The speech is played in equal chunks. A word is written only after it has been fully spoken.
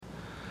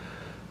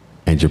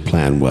And your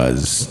plan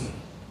was...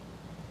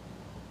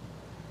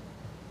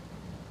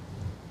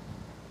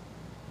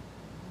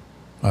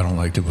 I don't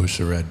like to push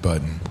the red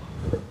button.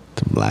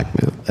 To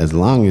blackmail. As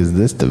long as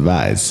this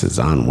device is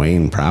on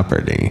Wayne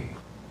property,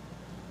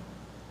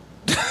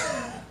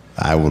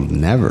 I will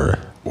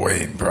never...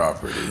 Wayne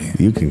property.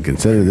 You can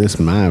consider this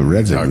my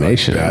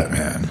resignation.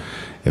 Batman.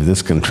 If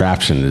this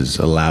contraption is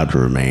allowed to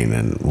remain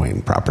in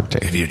Wayne property.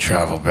 If you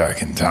travel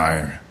back in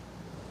time,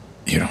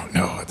 you don't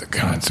know what the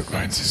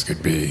consequences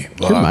could be. Is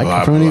your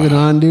microphone even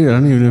on, dude? I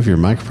don't even know if your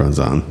microphone's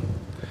on.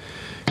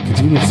 Could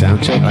you do a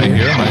sound check? I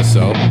hear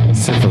myself.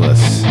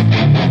 Syphilis.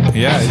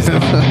 Yeah.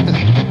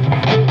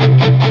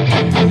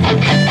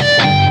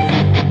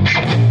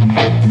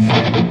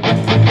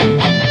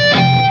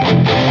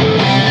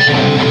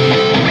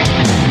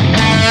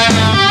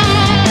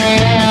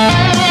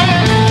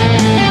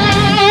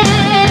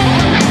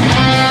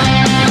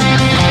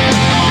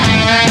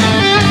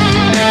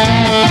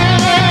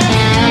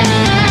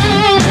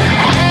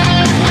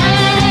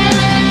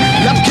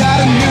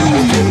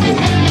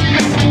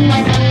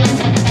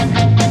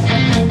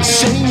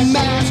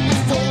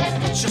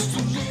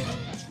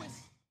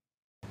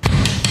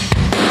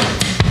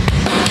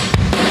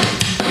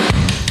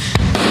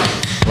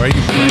 Why are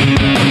you playing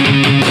that?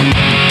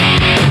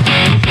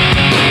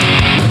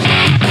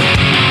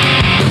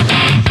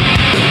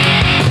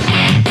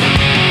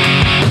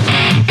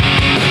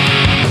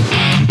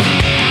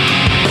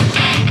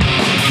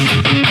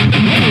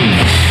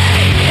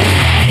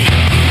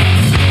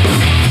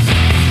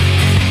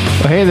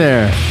 Well, hey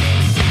there,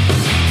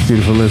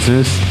 beautiful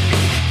listeners.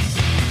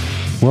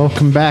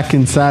 Welcome back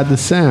inside the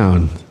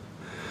sound.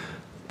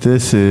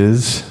 This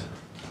is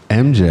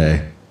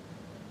MJ.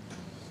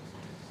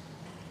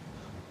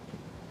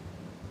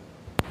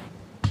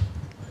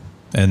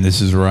 And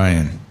this is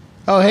Ryan.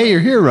 Oh, hey,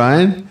 you're here,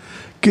 Ryan.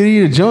 Good of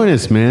you to join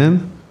us,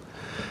 man.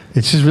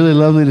 It's just really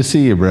lovely to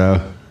see you, bro.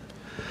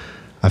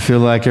 I feel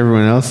like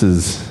everyone else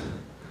is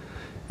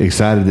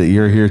excited that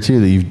you're here,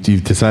 too, that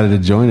you've decided to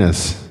join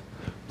us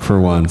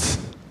for once.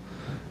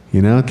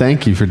 You know,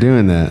 thank you for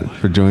doing that,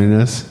 for joining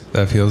us.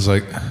 That feels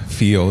like the case.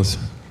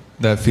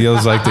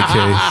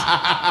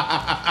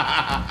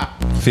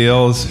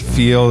 Feels. The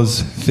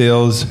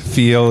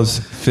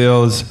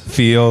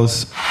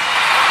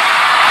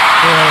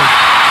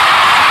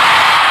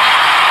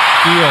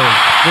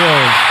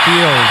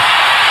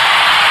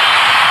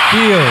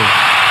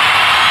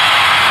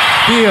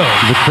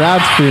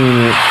crowd's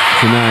feeling it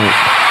tonight.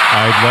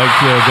 I'd like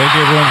to thank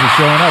everyone for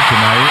showing up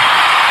tonight.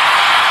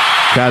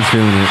 Crowd's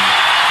feeling it.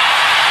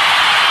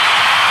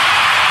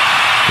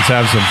 Let's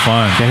have some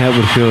fun. Can't help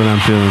but feel what I'm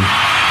feeling.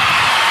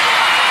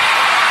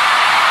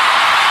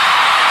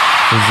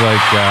 It's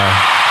like,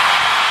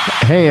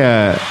 hey,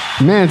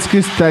 man, it's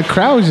just that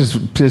crowd was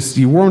just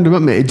you warmed them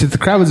up, man. The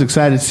crowd was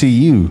excited to see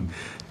you.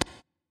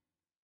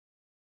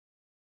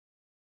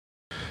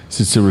 Is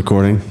it still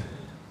recording?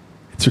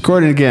 It's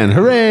recording again.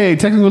 Hooray!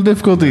 Technical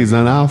difficulties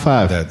on aisle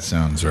 5. that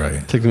sounds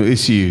right. Technical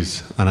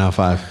issues on aisle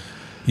 5.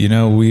 You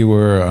know, we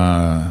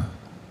were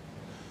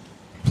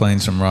playing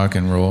some rock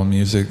and roll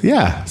music.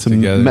 Yeah, some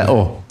together.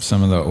 metal.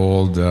 Some of the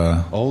old.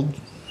 Old?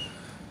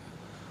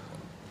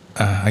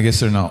 I guess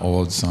they're not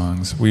old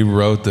songs. We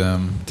wrote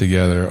them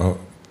together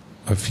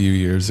a few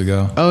years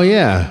ago. Oh,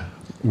 yeah.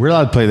 We're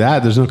allowed to play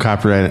that. There's no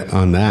copyright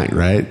on that,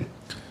 right?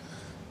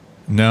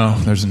 No,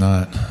 there's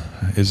not.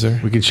 Is there?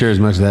 We can share as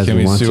much of that Can as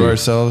we want to. sue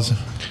ourselves?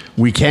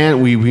 We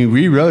can. We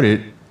rewrote it,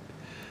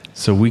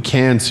 so we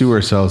can sue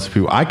ourselves.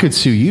 People, I could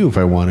sue you if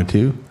I wanted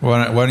to.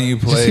 Why don't you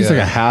play? It just seems like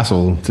a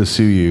hassle to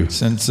sue you.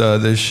 Since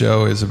this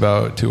show is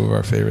about two of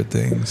our favorite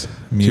things,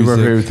 music Two of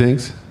our favorite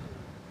things,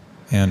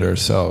 and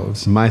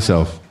ourselves.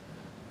 myself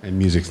and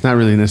music. It's not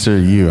really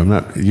necessarily you. I'm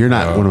not. You're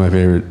not one of my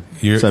favorite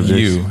subjects.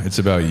 You. It's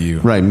about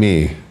you. Right,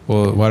 me.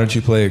 Well, why don't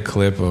you play a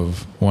clip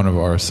of one of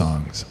our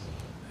songs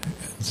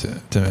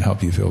to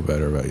help you feel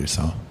better about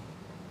yourself?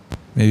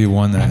 Maybe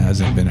one that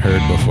hasn't been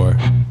heard before.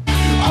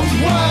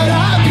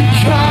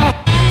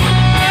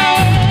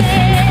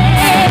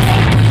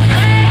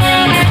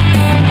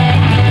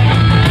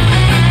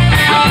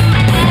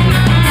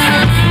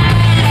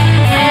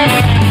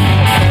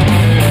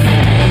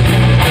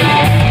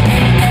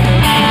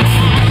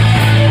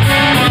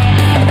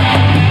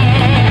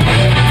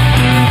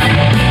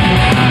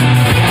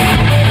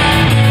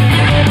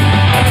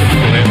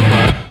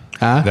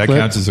 That clip?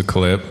 counts as a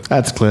clip.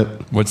 That's clip.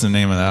 What's the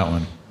name of that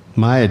one?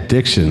 My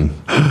addiction.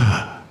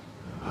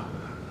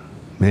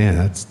 Man,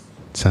 that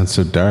sounds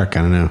so dark.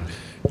 I don't know.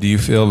 Do you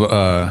feel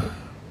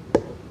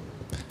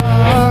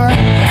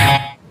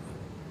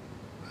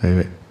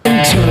Wait.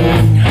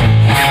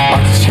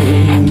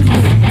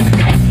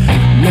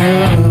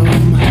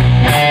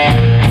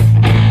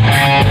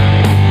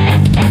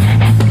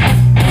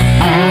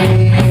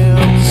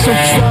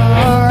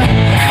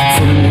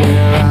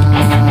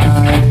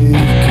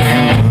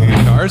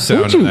 guitar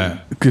sound in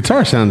that?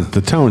 Guitar sounds.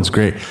 The tone's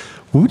great.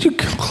 What do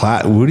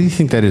you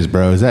think that is,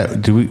 bro? Is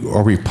that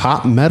are we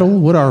pop metal?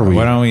 What are we?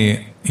 Why don't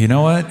we? You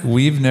know what?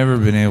 We've never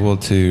been able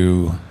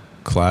to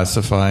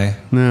classify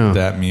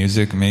that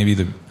music.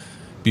 Maybe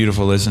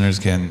beautiful listeners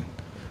can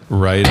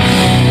write.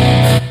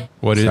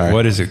 What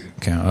is it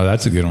count? Oh,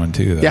 that's a good one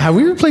too, though. Yeah, have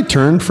we ever played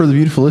Turn for the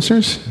beautiful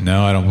listeners?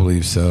 No, I don't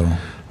believe so.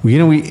 We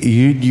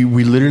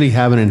literally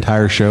have an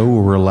entire show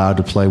where we're allowed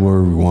to play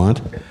wherever we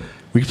want.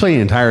 We could play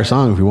an entire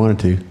song if we wanted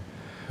to.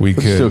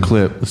 Let's do a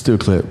clip. Let's do a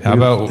clip. How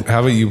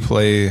about you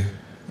play?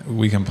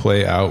 We can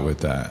play out with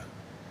that.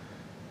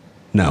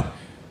 No.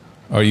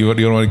 Or you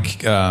don't want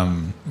to?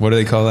 What do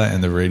they call that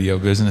in the radio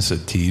business? A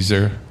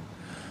teaser.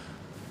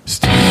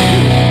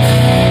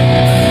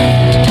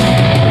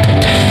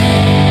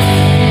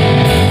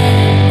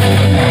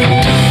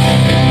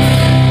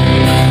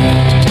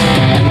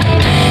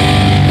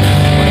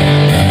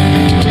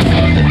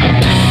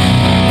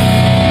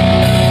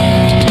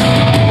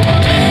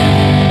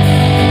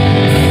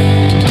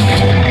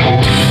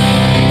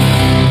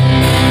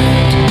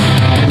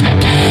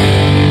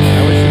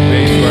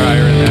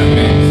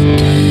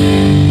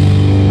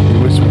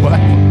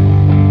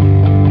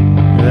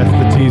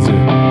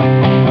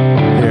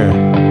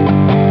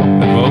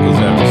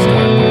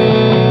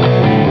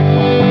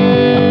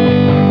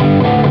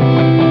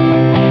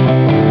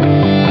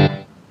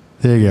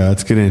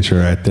 That's a good intro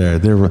right there.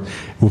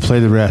 We'll play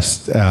the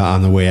rest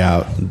on the way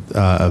out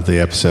of the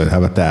episode. How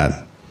about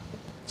that?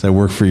 Does that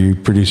work for you,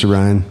 Producer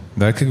Ryan?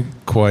 That could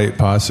quite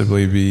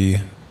possibly be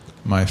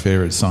my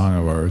favorite song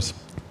of ours.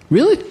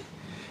 Really?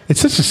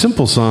 It's such a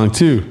simple song,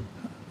 too.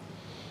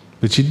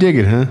 But you dig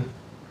it, huh?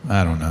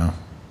 I don't know.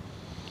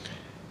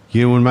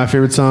 You know one of my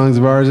favorite songs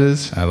of ours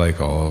is? I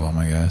like all of them,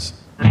 I guess.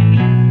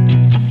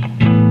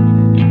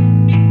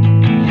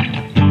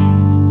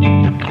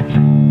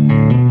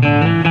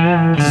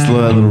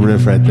 That little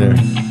riff right there.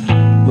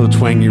 Little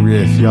twangy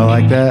riff. Y'all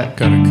like that?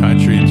 Got a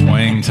country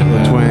twang to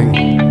that. Twang.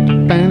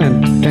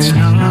 It's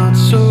not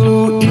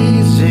so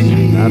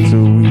easy. Not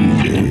so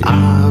easy.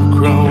 I've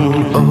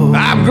grown old.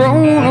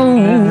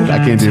 I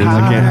can't do this.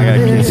 I can't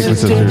take this so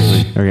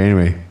seriously. Okay,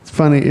 anyway. It's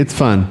funny. It's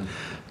fun.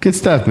 Good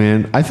stuff,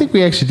 man. I think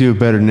we actually do it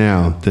better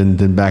now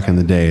than back in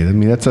the day. I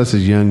mean, that's us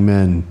as young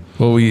men.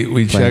 Well,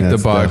 we checked the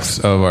box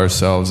of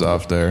ourselves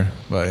off there.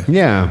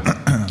 Yeah,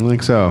 I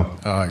think so.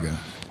 Oh, I got it.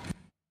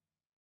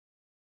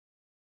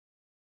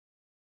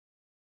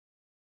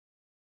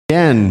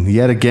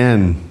 Yet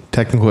again,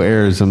 technical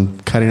errors. I'm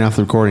cutting off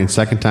the recording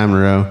second time in a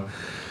row.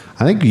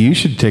 I think you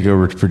should take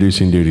over to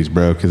producing duties,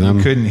 bro. Because I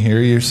couldn't hear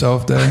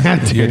yourself there. You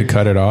had to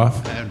cut it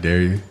off. How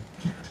dare you?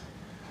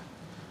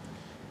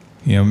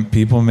 You know,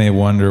 people may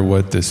wonder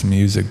what this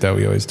music that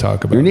we always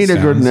talk about. You need a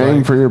good name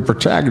like, for your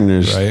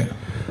protagonist, right?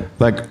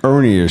 Like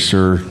Ernius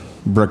or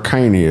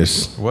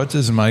Bracanius. What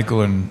does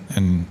Michael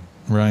and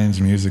Ryan's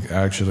music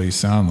actually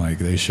sound like?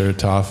 They sure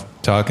talk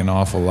an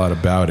awful lot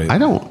about it. I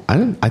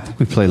think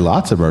we play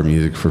lots of our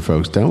music for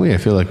folks, don't we? I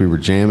feel like we were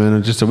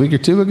jamming just a week or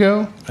two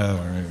ago. Oh,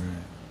 right.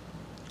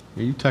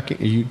 Are you tucking?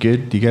 Are you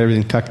good? You got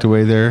everything tucked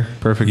away there?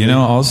 Perfect. You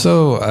know,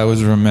 also, I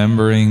was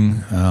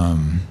remembering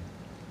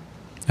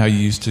how you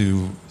used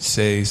to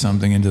say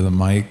something into the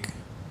mic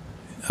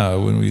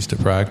when we used to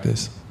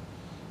practice.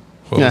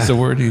 What was the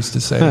word you used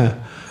to say?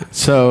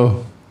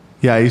 So,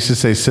 I used to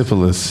say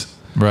syphilis.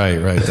 Right.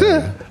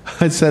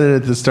 I said it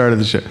at the start of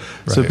the show. Right,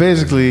 so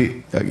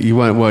basically, you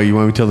want me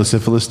to tell the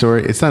syphilis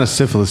story? It's not a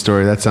syphilis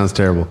story. That sounds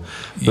terrible.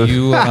 But,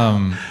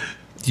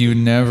 you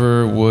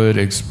never would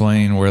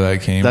explain where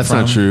that came from. That's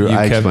not true.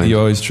 You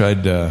always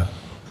tried to.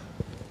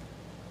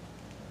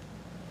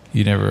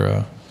 You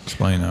never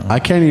explained that one. I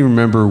can't even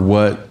remember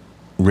what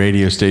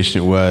radio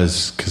station it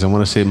was because I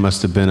want to say it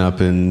must have been up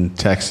in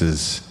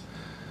Texas,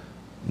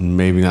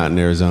 maybe not in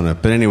Arizona.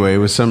 But anyway, it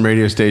was some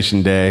radio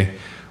station day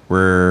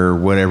where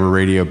whatever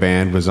radio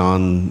band was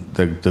on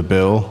the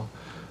bill,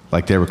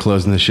 like they were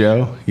closing the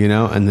show, you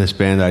know, and this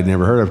band I'd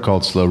never heard of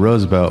called Slow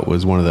Roosevelt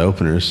was one of the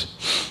openers.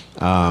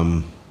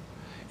 And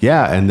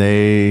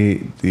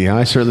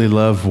I certainly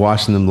love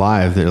watching them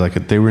live.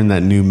 They were in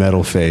that new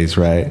metal phase,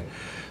 right?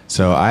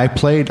 So I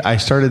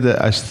started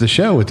the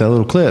show with that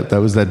little clip. That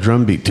was that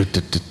drum beat.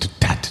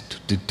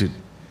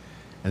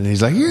 And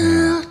he's like,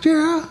 yeah.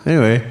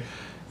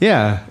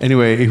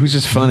 Anyway, it was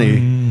just funny.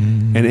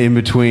 And in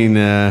between,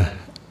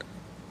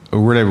 or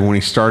whatever, when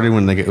he started,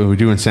 when we were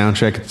doing sound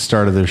check at the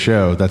start of their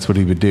show, that's what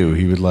he would do.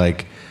 He would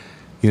like,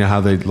 you know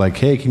how they'd like,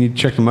 hey, can you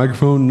check the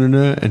microphone?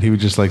 And he would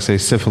just like say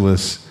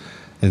syphilis.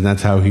 And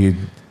that's how he'd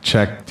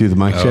check, do the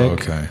mic check.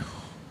 Okay.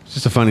 It's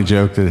just a funny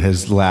joke that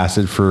has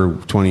lasted for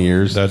 20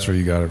 years. That's where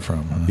you got it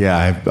from, huh?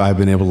 Yeah, I've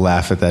been able to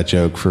laugh at that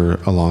joke for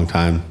a long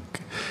time.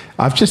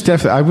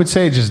 I would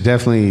say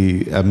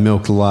definitely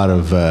milked a lot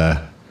of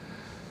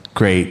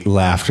great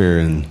laughter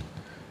and.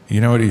 You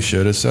know what he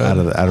should have said?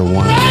 Out of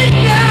one. Right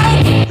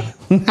now!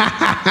 All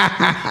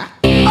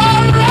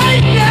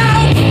right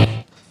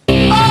now!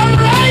 All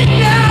right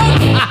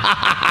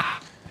now!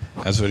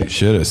 That's what he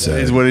should have said.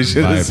 That is what he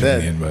should have said.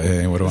 Opinion, but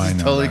hey, what do I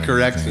know? Totally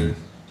correct, sir.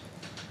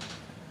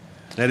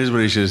 That is what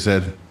he should have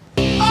said.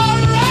 All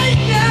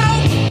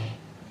right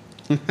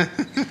now!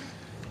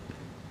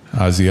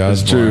 Ozzy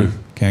Osbourne. True.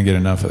 Can't get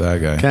enough of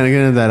that guy. Kind of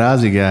getting into that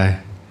Ozzy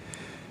guy.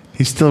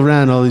 He's still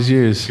around all these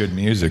years. Good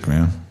music,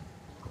 man.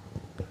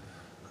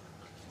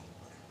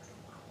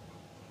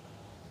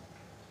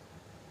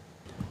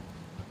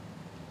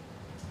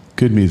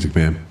 Good music,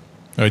 man.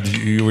 Were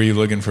you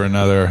looking for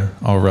another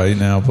All Right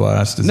Now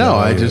blast? Is No, that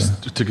why I you-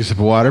 just took a sip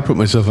of water, put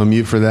myself on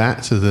mute for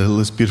that, so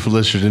the beautiful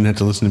listener didn't have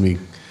to listen to me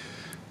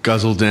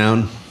guzzle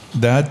down.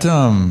 That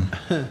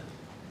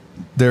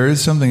there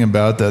is something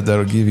about that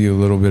that'll give you a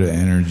little bit of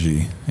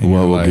energy.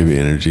 What will give you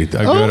energy?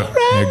 Good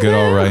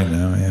All Right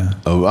Now, yeah.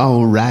 Oh,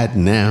 all right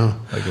now.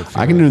 Like a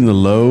few I can do it in the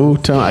low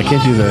tone. I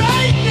can't do the.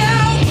 Right now.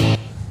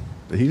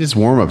 He just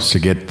warm ups to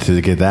get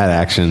that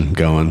action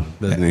going,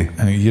 doesn't he?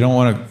 I mean, you don't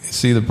want to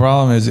see. The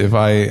problem is if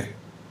I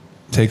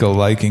take a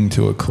liking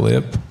to a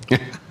clip,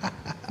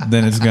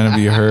 then it's going to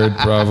be heard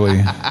probably.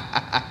 All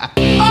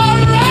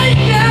right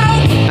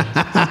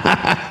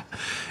now.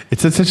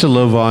 It's at such a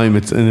low volume.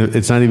 It's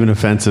not even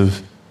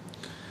offensive.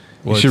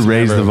 Well, you should it's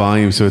raise never- the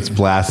volume so it's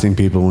blasting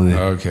people. When it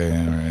Okay,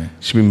 all right.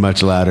 should be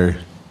much louder.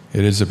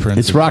 It is a Prince.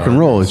 It's of rock and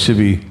roll. It Darkness. should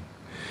be.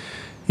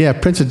 Yeah,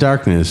 Prince of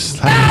Darkness.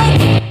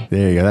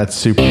 There you go. That's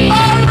super. All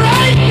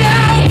right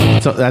now.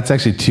 So that's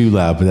actually too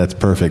loud, but that's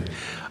perfect.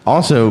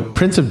 Also,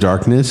 Prince of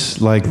Darkness,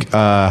 like,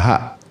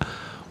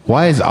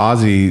 why is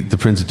Ozzy the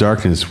Prince of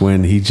Darkness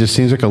when he just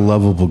seems like a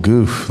lovable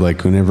goof?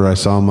 Like, whenever I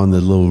saw him on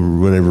the little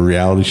whatever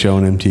reality show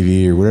on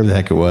MTV or whatever the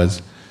heck it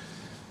was,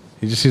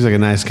 he just seems like a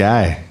nice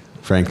guy,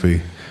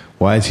 frankly.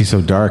 Why is he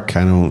so dark?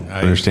 I don't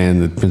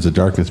understand the Prince of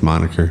Darkness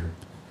moniker.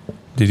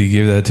 Did he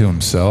give that to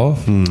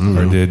himself,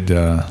 or did?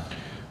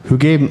 Who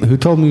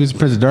told him he was the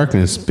Prince of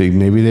Darkness?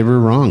 Maybe they were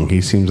wrong.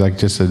 He seems like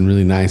just a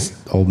really nice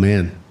old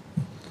man.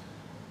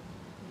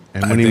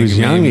 And when I he think was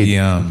young, maybe,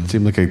 he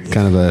seemed like a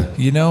kind of a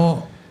You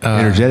know,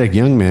 energetic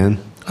young man.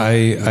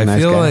 I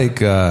nice feel guy. like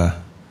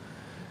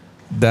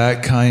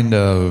that kind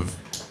of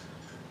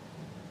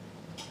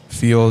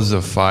feels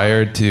a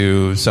fire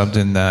to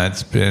something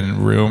that's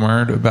been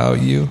rumored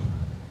about you.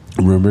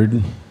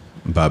 Rumored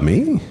about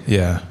me?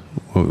 Yeah.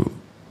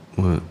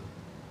 What?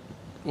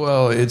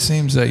 Well, it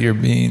seems that you're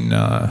being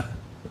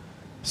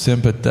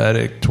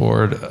sympathetic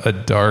toward a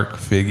dark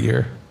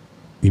figure.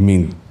 You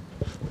mean,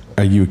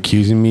 are you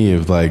accusing me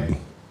of like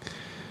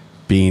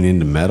being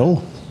into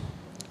metal?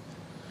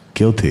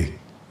 Guilty.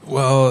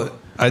 Well,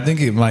 I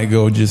think it might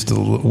go just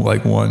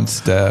like one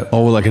step.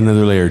 Oh, like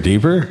another layer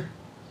deeper?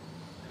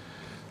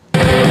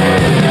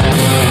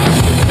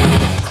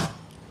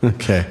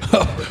 Okay.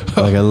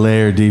 Like a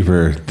layer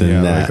deeper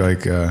than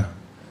that.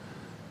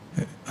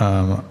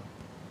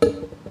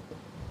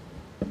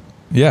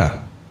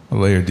 Yeah, a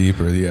layer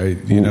deeper.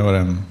 You know what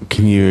I'm.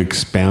 Can you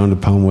expound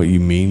upon what you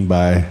mean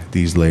by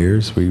these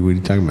layers? What are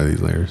you talking about,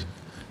 these layers?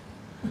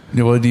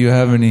 Well, do you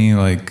have any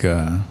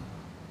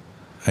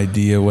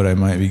idea what I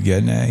might be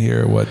getting at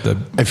here? What the?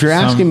 If you're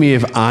asking me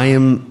if I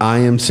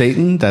am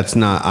Satan, that's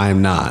not. I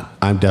am not.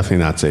 I'm definitely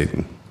not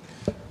Satan.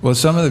 Well,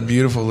 some of the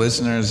beautiful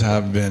listeners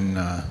have been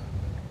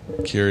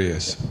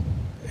curious.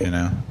 You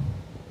know.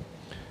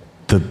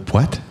 The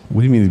what?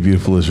 What do you mean the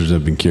beautiful listeners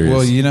have been curious?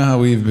 Well, you know how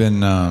we've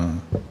been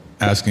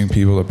asking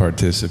people to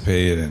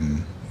participate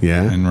and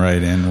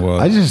write in. Well,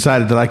 I just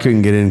decided that I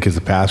couldn't get in because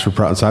the password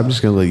problem, so I'm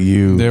just going to let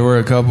you. There were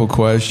a couple Read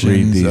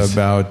questions these.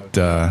 about.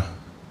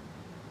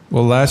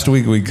 Well, last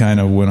week we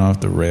kind of went off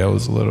the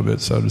rails a little bit,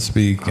 so to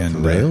speak, The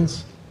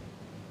rails?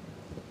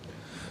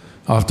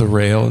 Off the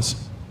rails.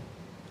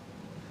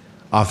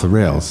 Off the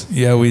rails.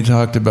 Yeah, we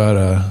talked about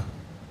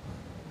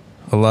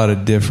a lot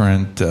of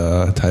different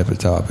type of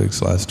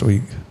topics last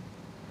week.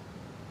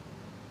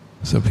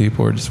 So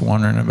people were just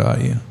wondering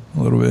about you a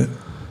little bit.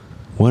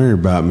 Wondering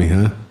about me,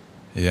 huh?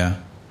 Yeah.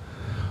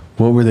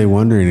 What were they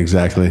wondering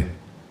exactly?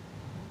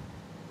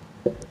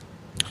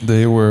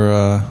 They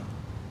were.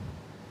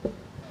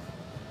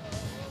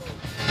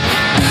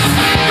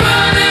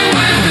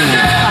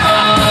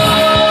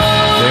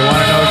 They want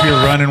to know if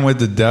you're running with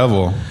the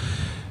devil.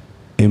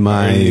 Am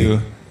Are I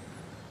you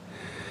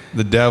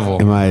the devil?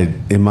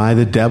 am I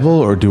the devil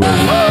or do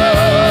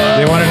I?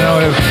 They want to know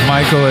if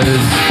Michael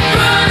is.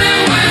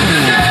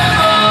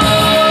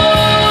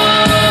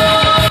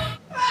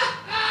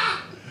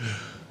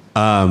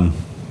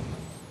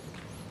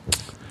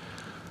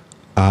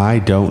 I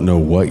don't know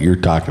what you're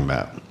talking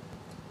about.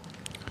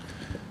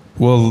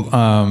 Well,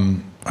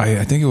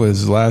 I think it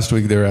was last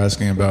week they were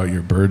asking about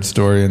your bird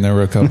story, and there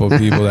were a couple of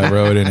people that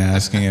wrote in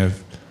asking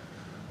if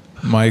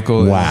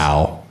Michael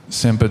Wow. is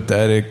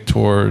sympathetic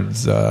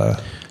towards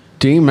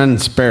Demon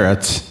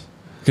spirits.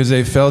 because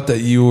they felt that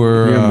you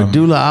were Your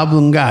medulla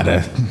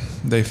oblongata.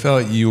 they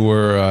felt you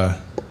were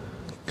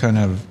kind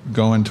of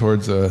going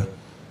towards a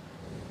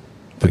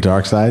The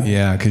dark side?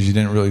 yeah because you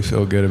didn't really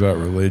feel good about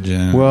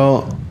religion.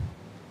 Well,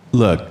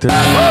 look.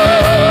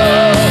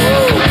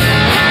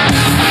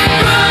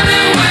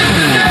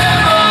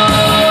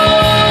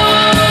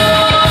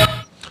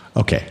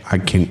 Okay,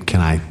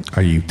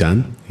 are you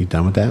done? You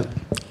done with that?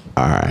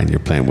 All right, and you're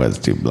playing What's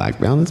Two Black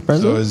Balance, so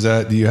President? is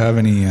that? Do you have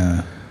any?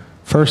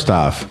 First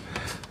off,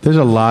 there's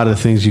a lot of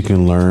things you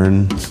can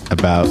learn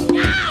about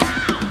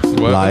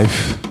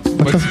life.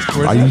 Where's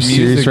Are that you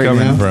serious music right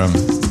coming now? from?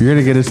 You're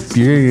gonna get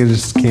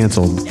us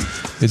canceled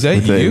Is that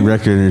with the you?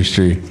 record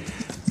industry.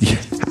 Yeah.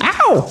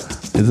 Ow!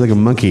 It's like a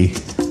monkey.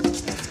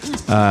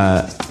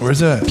 Where's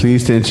that?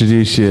 Pleased to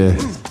introduce you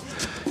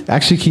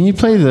Actually, can you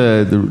play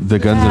the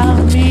Guns N'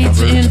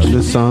 Roses of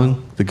this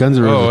song? The Guns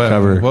N' Roses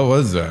cover. What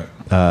was that?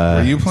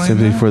 Were you playing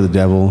Sympathy that? for the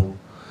Devil.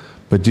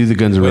 But do the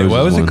Guns N' Wait, Roses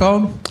what was one. it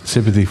called?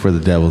 Sympathy for the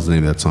Devil is the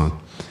name of that song.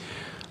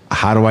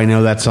 How do I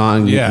know that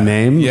song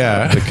name?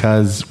 Yeah.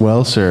 Because,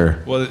 well,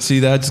 sir. Well, see,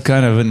 that's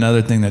kind of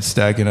another thing that's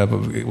stacking up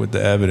with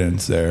the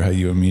evidence there, how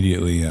you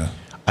immediately...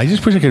 I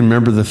just wish I could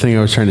remember the thing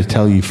I was trying to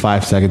tell you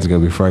 5 seconds ago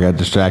before I got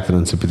distracted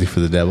on Sympathy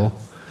for the Devil.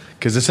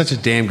 Because it's such a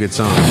damn good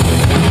song.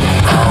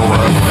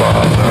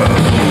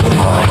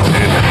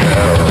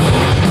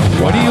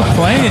 What are you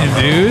playing,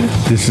 dude?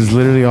 This is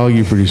literally all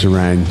you, producer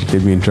Ryan. You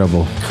get me in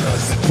trouble.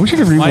 I wish I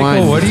could rewind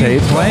Michael, what the are you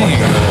tape. playing?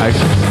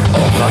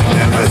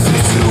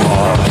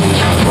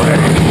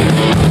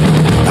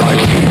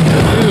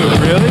 Dude,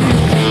 really?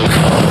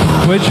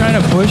 Quit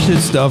trying to push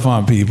this stuff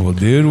on people,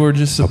 dude. We're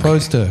just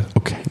supposed to...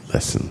 Okay,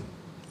 listen.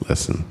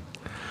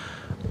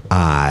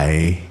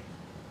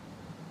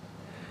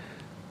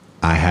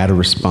 I had a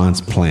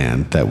response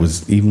plan that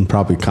was even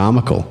probably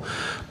comical,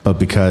 but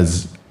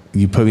because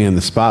you put me on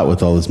the spot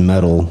with all this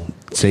metal,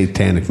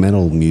 satanic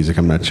metal music,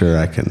 I'm not sure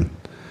I can.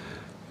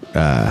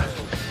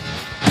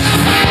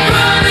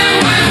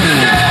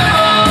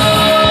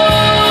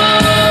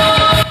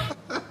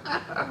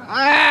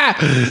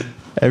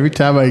 Every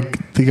time I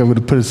think I'm going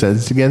to put a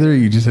sentence together,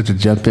 you just have to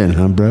jump in,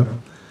 huh, bro?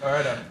 All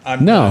right,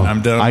 I'm No, done.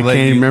 I'm done. I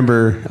can't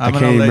remember. I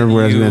can't remember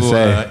what I was going to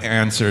say.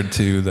 Answer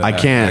to the I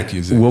can't.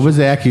 accusation. What was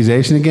the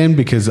accusation again?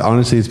 Because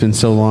honestly, it's been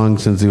so long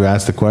since you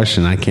asked the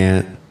question. I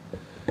can't.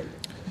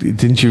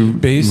 Didn't you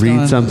Based read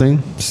on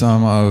something?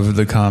 Some of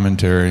the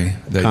commentary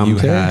that you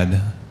had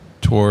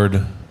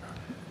toward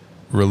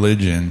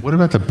religion. What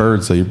about the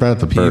birds, though? You brought up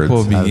the birds.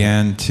 People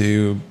began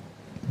to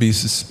be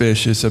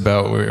suspicious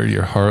about where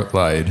your heart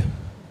lied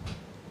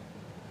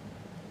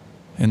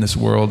in this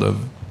world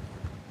of...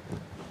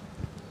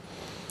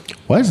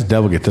 Why does the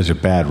devil get such a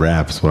bad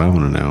rap? Is what I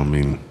want to know. I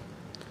mean,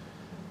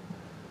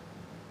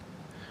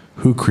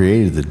 who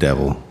created the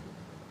devil?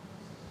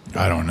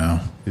 I don't know.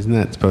 Isn't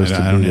that supposed I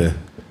to don't be know. the...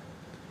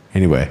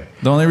 Anyway.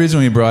 The only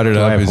reason we brought it Do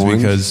I up have is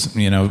horns?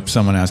 because,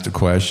 someone asked a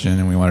question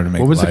and we wanted to make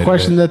What was light the of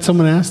question it. that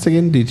someone asked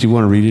again? Did you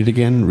want to read it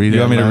again? Read You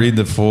it want me out to loud? read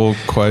the full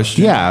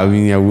question? Yeah, I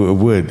mean, I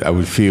would. I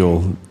would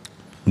feel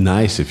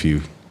nice if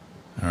you...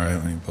 All right,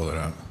 let me pull it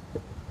up.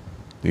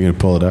 You're going to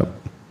pull it up?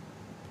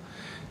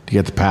 Do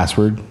you get the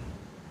password?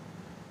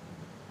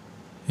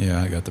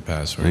 Yeah, I got the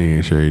password. Are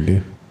you sure you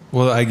do?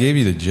 Well, I gave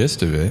you the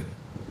gist of it.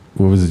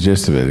 What was the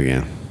gist of it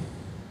again?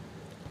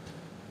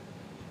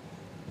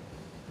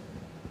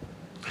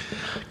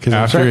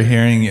 After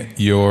hearing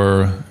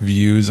your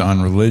views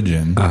on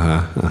religion,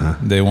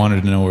 they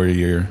wanted to know where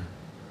your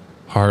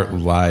heart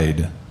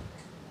lied.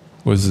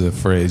 Was the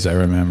phrase I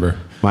remember.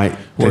 Where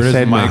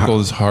does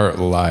Michael's heart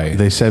lie?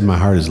 They said my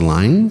heart is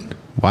lying?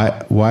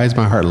 Why is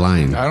my heart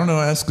lying? I don't know.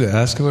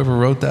 Ask whoever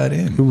wrote that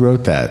in. Who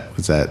wrote that?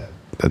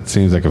 That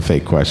seems like a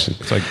fake question.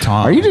 It's like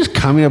Tom. Are you just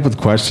coming up with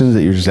questions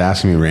that you're just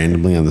asking me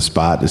randomly on the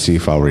spot to see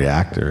if I'll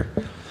react? Or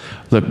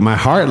look, my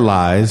heart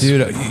lies,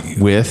 Dude,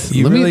 with.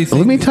 You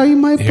Let me tell you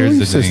my here's belief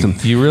the system.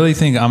 thing. You really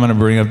think I'm going to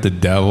bring up the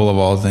devil of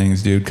all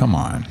things, dude? Come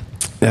on.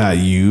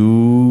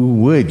 You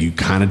would. You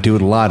kind of do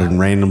it a lot in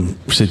random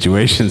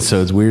situations,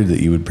 so it's weird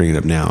that you would bring it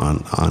up now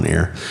on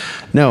air.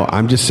 No,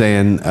 I'm just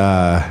saying.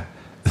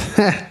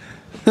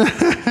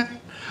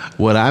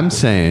 What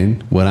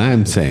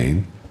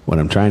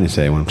I'm trying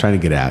to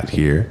get out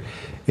here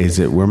is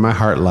that where my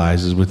heart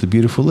lies is with the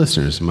beautiful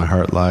listeners. My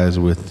heart lies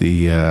with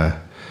the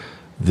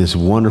this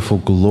wonderful,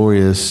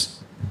 glorious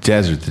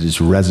desert that just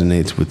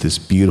resonates with this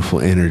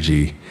beautiful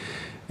energy.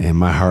 And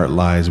my heart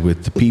lies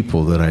with the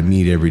people that I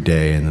meet every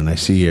day and that I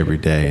see every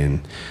day, and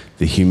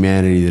the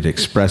humanity that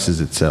expresses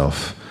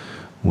itself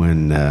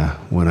when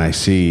I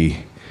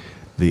see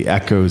the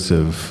echoes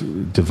of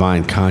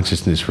divine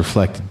consciousness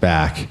reflected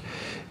back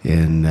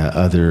in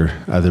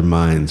other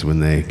minds when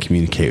they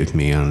communicate with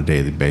me on a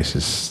daily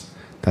basis.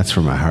 That's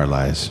where my heart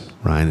lies.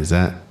 Ryan, is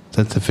that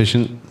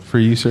sufficient for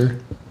you, sir?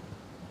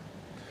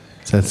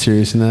 Is that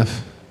serious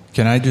enough?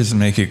 Can I just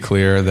make it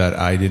clear that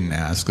I didn't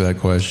ask that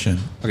question?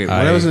 Okay, what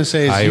I was going to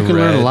say is you can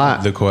learn a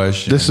lot. The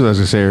question. This is what I was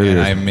going to say earlier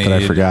that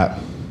I forgot.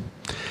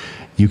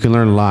 You can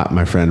learn a lot,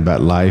 my friend, about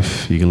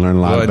life. You can learn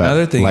a lot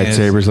about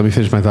lightsabers. Let me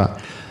finish my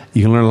thought.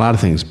 You can learn a lot of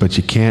things, but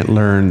you can't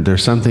learn.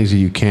 There's some things that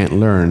you can't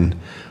learn.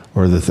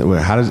 Or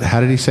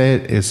how did he say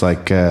it? It's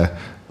like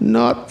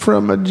not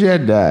from a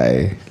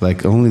Jedi.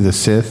 Like only the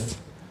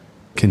Sith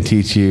can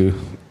teach you.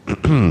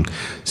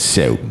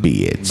 So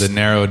be it. The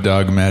narrow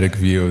dogmatic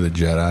view of the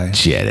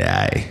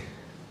Jedi.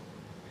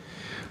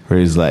 Where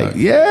he's like,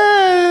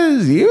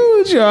 yes,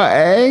 use your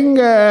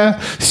anger,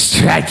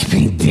 strike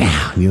me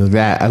down. You know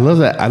that? I love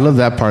that. I love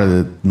that part of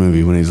the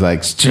movie when he's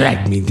like,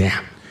 strike me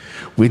down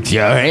with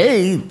your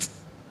hate.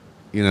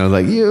 You know,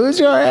 like use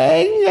your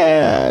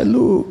anger,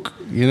 Luke.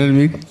 You know what I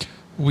mean?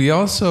 We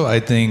also,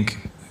 I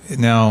think,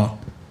 now,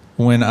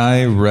 when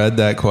I read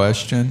that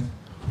question,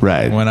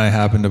 right, when I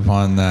happened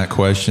upon that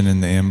question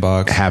in the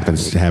inbox,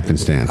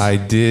 happenstance, I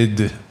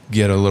did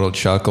get a little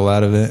chuckle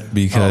out of it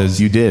because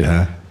you did,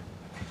 huh?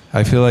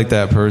 I feel like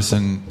that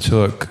person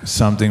took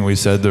something we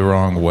said the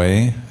wrong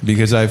way,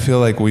 because I feel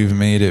like we've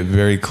made it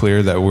very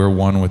clear that we're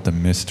one with the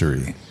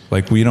mystery.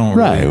 Like, we don't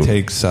really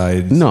take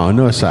sides.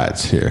 No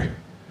sides here.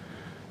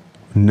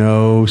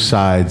 No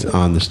sides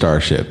on the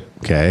starship,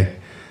 okay?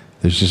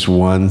 There's just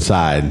one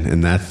side,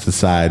 and that's the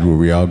side where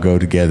we all go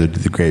together to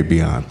the great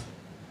beyond.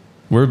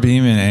 We're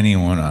beaming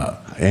anyone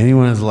up.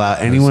 Anyone is allowed,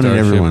 anyone and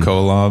everyone.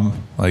 Collab,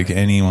 like,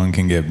 anyone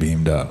can get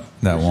beamed up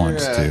that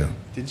wants to.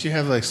 Did you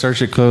have, like,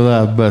 Starship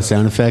Collab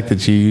sound effect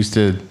that you used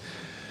to...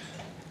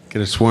 Could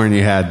have sworn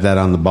you had that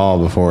on the ball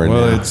before.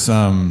 Well, it's...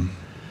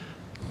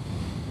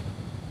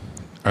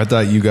 I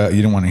thought you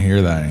didn't want to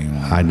hear that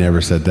anymore. I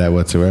never said that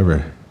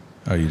whatsoever.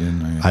 Oh, you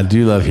didn't? I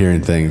do love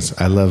hearing things.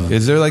 I love...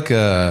 Is there like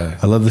a...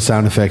 I love the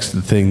sound effects,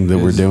 the thing that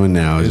we're doing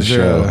now as a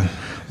show. I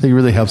think it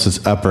really helps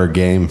us up our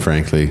game,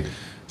 frankly.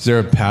 Is there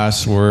a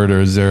password,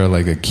 or is there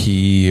like a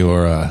key,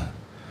 or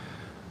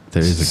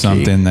there is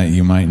something key that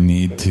you might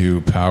need to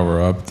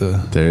power up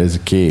There is a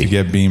key. To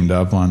get beamed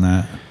up on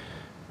that?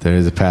 There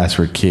is a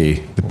password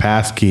key. The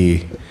pass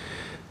key...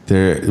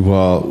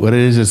 what it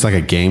is, it's like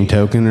a game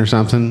token or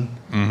something.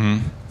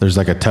 Mm-hmm. There's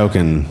like a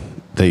token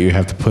that you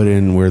have to put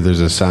in where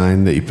there's a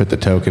sign that you put the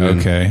token in.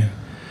 Okay.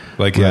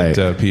 Like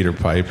at Peter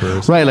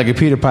Piper. Right, like at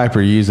Peter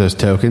Piper, you use those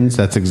tokens.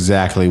 That's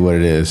exactly what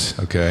it is.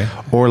 Okay.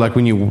 Or like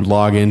when you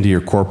log into your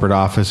corporate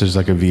office, there's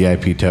like a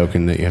VIP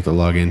token that you have to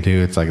log into.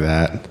 It's like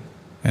that.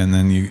 And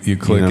then you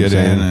click it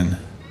in and...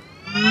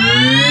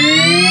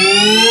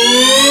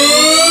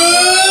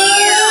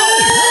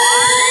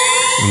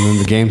 And then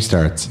the game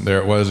starts. There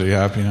it was. Are you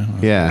happy now?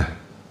 Yeah.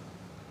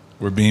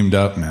 We're beamed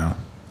up now.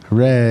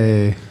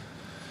 Hooray.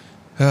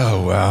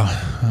 Oh, wow.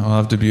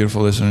 Well, if the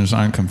beautiful listeners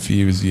aren't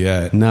confused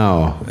yet.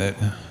 No.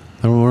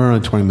 We're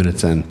only 20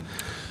 minutes in.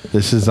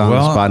 This is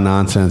on-the-spot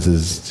nonsense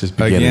is just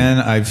beginning.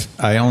 Again,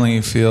 I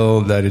only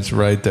feel that it's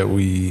right that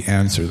we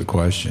answer the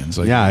questions.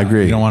 Like, yeah, I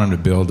agree. You don't want them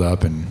to build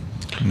up and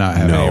not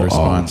have any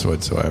response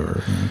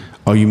whatsoever.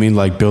 Oh, you mean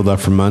like build up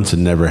for months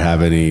and never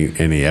have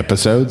any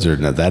episodes? Or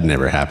no, that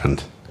never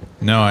happened?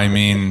 No, I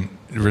mean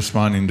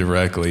responding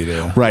directly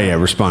to... Right, yeah,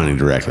 responding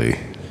directly.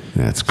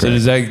 That's great.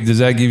 So does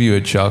that give you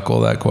a chuckle,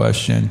 that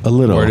question? A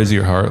little. Where does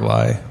your heart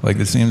lie? Like,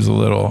 it seems a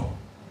little...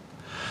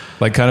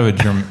 Like kind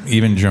of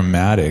even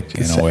dramatic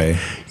in a way.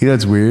 You know,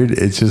 it's weird.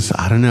 It's just,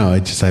 I don't know.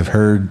 I've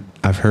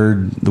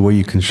heard the way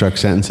you construct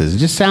sentences. It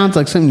just sounds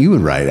like something you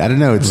would write. I don't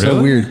know. It's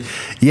so weird.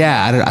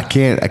 Yeah, I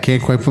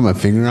can't quite put my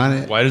finger on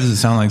it. Why does it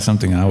sound like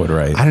something I would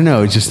write? I don't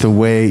know. It's just the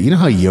way, you know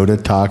how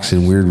Yoda talks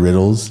in weird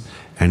riddles?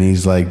 And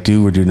he's like,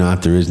 do or do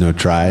not, there is no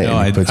try. No,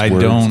 and I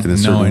don't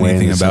know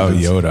anything about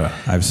Yoda.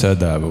 I've said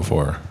that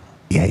before.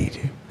 Yeah, you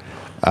do.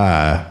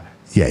 Yeah,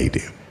 you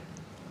do.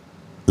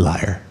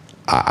 Liar.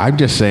 I'm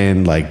just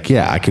saying, like,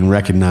 yeah, I can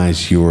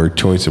recognize your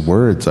choice of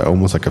words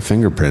almost like a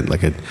fingerprint,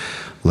 like a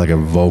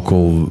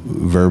vocal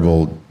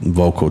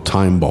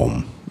time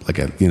bomb, like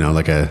a.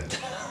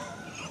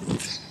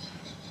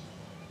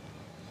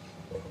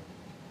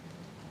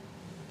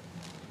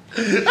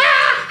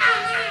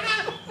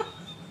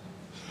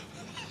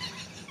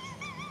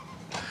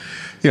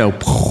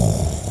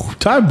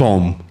 Time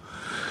bomb.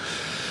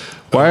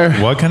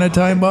 What kind of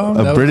time bomb?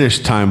 A British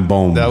time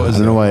bomb. I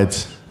don't know why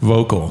it's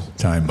vocal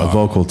time bomb. A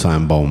vocal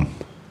time bomb.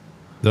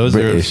 Those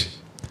British.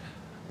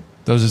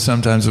 Those are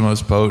sometimes the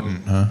most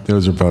potent, huh?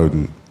 Those are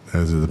potent.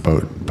 Those are the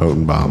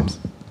potent bombs.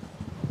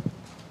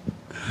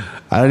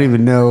 I don't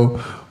even know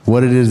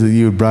what it is that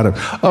you had brought up.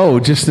 Oh,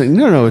 just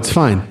no, it's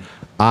fine.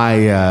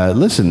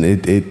 Listen.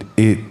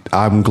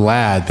 I'm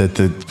glad that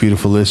the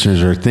beautiful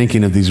listeners are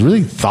thinking of these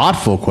really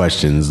thoughtful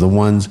questions. The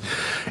ones,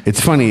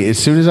 it's funny. As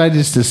soon as I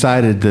just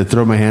decided to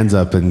throw my hands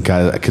up and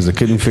because I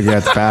couldn't figure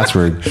out the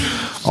password,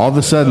 all of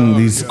a sudden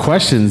these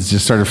questions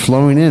just started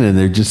flowing in, and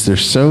they're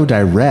so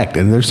direct,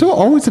 and they're so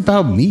always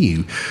about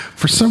me.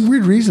 For some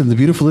weird reason, the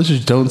beautiful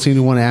listeners don't seem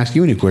to want to ask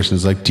you any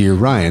questions like, "Dear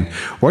Ryan,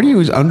 why do you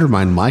always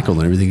undermine Michael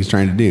and everything he's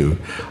trying to do?"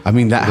 I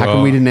mean, how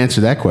come we didn't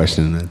answer that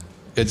question?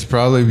 It's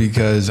probably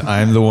because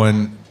I'm the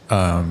one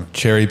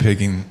cherry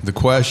picking the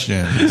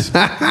questions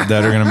that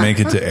are going to make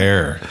it to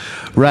air.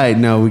 Right.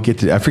 No, we get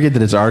to. I forget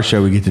that it's our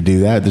show. We get to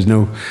do that. There's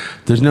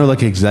no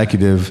like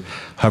executive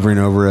hovering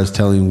over us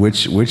telling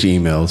which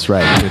emails.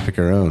 Right. We get to pick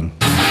our own.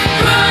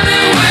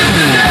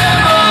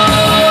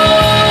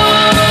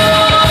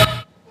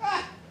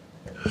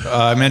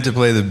 I meant to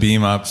play the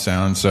beam up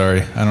sound.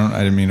 Sorry, I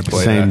didn't mean to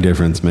play that. Same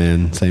difference,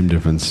 man. Same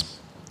difference.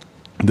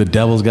 The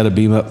devil's got to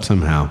beam up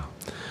somehow.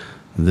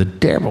 The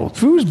devil.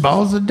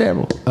 Foosball's the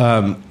devil.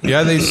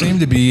 Yeah, they seem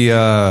to be.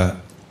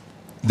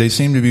 They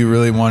seem to be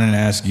really wanting to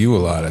ask you a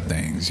lot of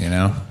things. You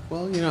know.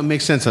 Well, it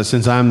makes sense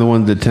since I'm the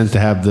one that tends to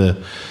have the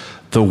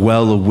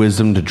well of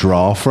wisdom to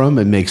draw from.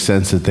 It makes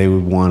sense that they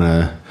would want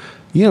to,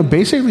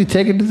 basically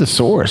take it to the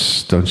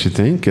source. Don't you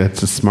think?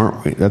 That's a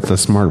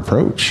smart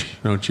approach.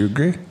 Don't you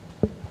agree?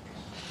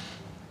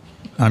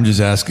 I'm just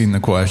asking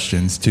the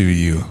questions to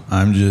you.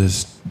 I'm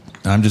just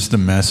the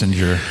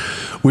messenger,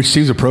 which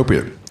seems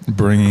appropriate.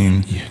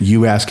 Bringing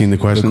you asking the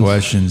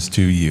questions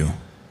to you.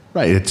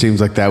 Right. It seems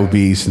like that would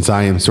be, since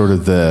I am sort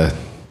of the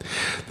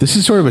This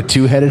is sort of a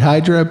two-headed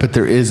hydra, but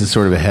there is a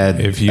sort of a head.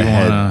 If you a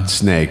head wanna-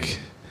 snake,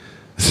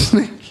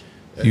 snake.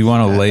 You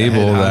want to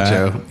label head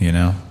that, honcho. you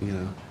know,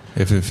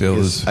 if it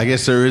feels I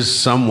guess there is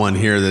someone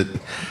here that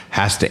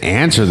has to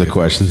answer the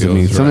questions. I feels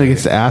mean, somebody right.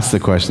 gets to ask the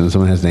questions.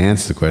 Someone has to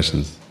answer the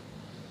questions.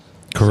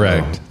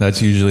 correct. So-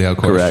 That's usually how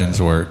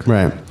questions work.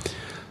 Right.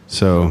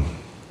 So,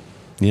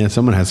 yeah,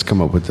 someone has to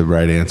come up with the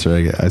right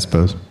answer, I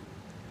suppose.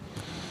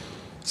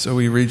 So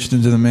we reached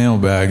into the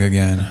mailbag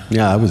again.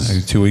 Yeah, I was.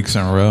 Like 2 weeks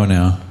in a row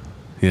now.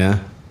 Yeah.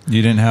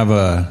 You didn't have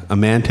a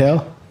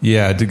mantail?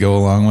 to go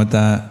along with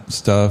that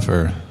stuff,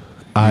 or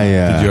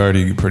did you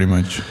already pretty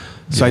much?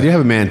 So I do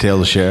have a mantail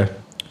to share.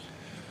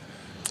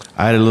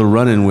 I had a little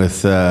run-in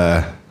with,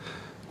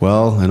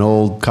 an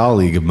old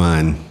colleague of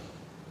mine.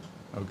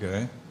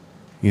 Okay.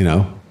 You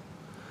know,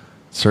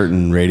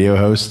 certain radio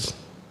host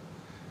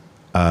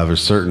of a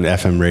certain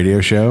FM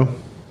radio show.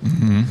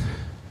 Mm-hmm.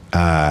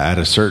 At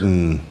a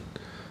certain,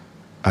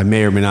 I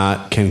may or may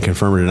not can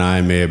confirm or deny,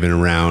 I may have been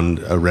around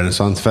a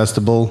Renaissance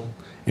Festival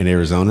in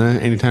Arizona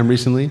anytime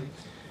recently.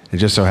 It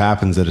just so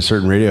happens that a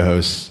certain radio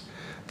host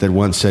that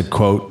once said,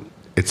 quote,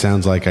 "It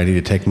sounds like I need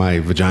to take my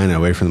vagina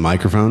away from the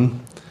microphone."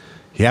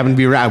 He happened to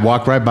be right. I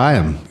walked right by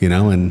him, you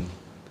know, and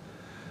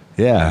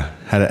yeah,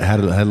 had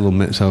a little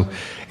minute. So,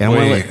 and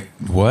Wait,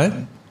 what?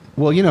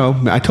 well, you know,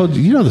 I told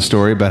you, you know the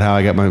story about how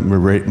I got my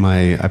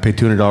I paid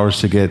 $200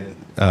 to get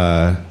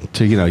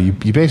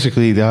you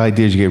basically, the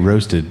idea is you get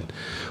roasted,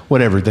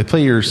 whatever. They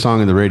play your song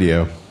on the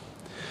radio.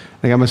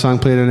 I got my song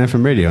played on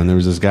FM radio, and there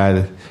was this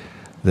guy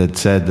that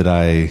said that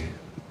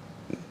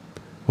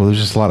there's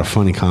just a lot of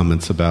funny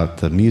comments about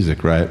the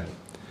music, right?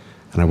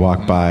 And I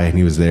walked by, and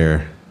he was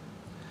there.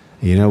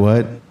 And you know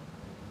what?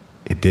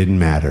 It didn't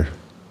matter.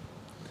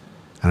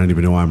 I don't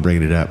even know why I'm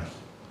bringing it up.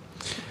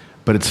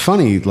 But it's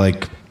funny,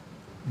 like...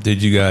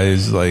 Did you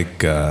guys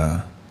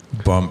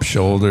bump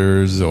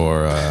shoulders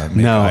or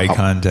make eye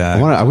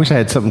contact? I wish I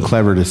had something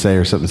clever to say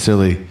or something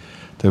silly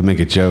that would make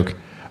a joke.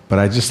 But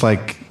I just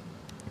like...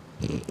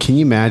 Can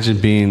you imagine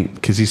being...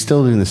 Because he's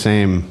still doing the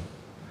same...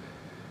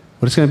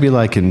 What it's going to be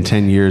like in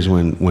 10 years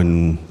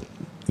when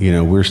you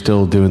know, we're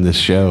still doing this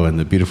show and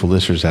the beautiful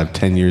listeners have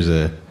 10 years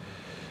of...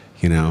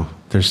 You know,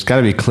 there's got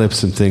to be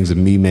clips and things of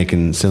me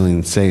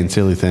saying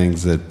silly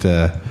things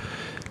that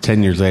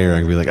 10 years later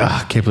I'm going to be like,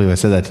 I can't believe I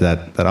said that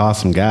to that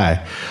awesome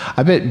guy.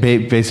 I bet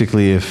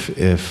basically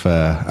if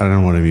I don't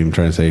know what I'm even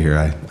trying to say here.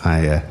 I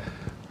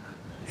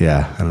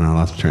don't know. I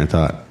lost my train of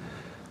thought.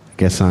 I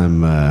guess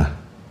I'm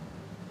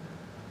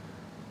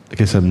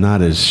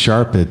not as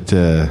sharp at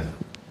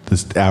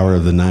this hour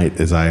of the night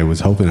as I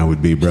was hoping I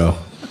would be, bro.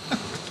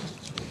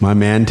 My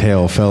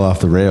mantail fell off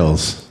the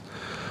rails.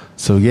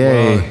 So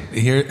yay, Well,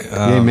 here,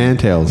 yay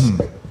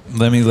mantails.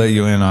 let me let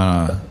you in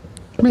on a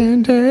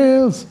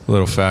Mantails.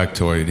 little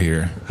factoid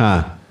here.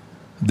 Huh.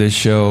 This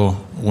show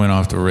went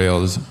off the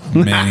rails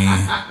many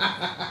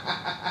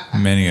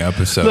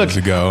episodes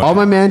ago. All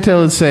my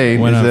mantail is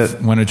saying is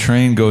that When a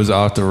train goes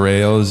off the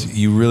rails,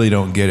 you really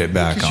don't get it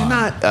back on. you're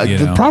not. you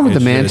The know? problem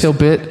with the It's mantail just-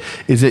 bit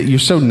is that you're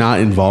so not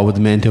involved with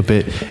the mantail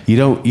bit. You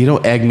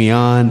don't egg me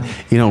on.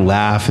 You don't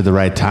laugh at the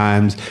right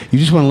times. You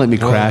just want to let me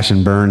crash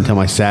and burn. Tell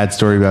my sad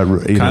story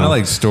about kind of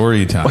like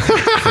story time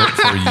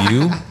for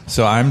you.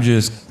 So I'm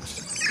just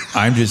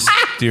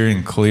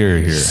steering clear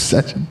here.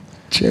 such a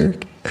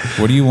jerk.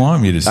 What do you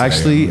want me to say?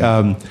 Actually,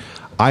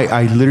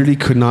 I literally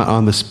could not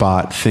on the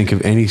spot think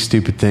of any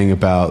stupid thing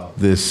about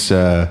this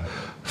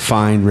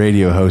fine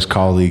radio host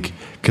colleague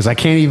because I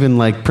can't even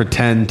like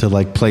pretend to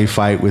like play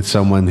fight with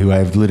someone who I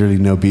have literally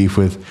no beef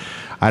with.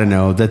 I don't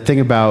know that thing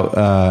about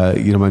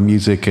my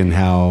music and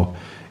how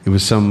it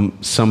was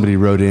somebody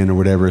wrote in or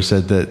whatever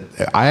said that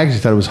I actually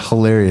thought it was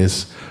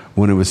hilarious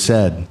when it was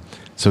said.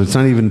 So it's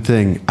not even a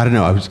thing. I don't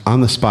know. I was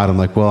on the spot. I'm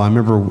like, well, I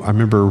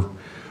remember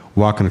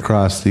walking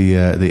across the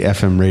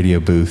FM radio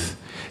booth.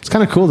 It's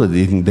kind of cool that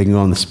they can go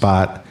on the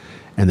spot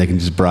and they can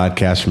just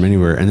broadcast from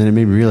anywhere. And then it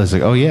made me realize,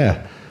 like, oh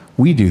yeah,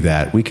 we do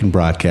that. We can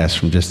broadcast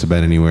from just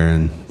about anywhere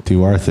and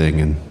do our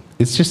thing. And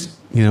it's just,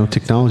 you know,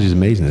 technology is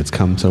amazing. It's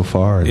come so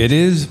far. It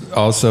is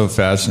also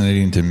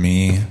fascinating to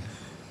me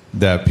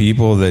that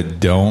people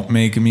that don't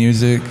make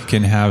music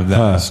can have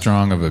that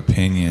strong of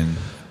opinion.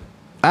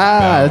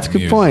 That's a good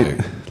music.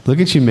 point. Look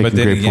at you making But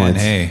then great again,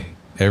 points. hey,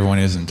 everyone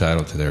is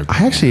entitled to their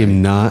opinion. I actually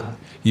am not.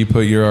 You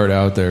put your art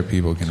out there,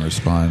 people can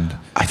respond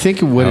I think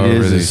what it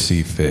however is they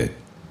see fit.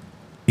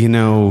 you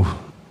know,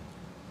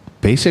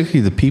 basically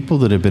the people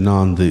that have been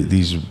on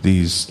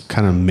these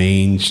kind of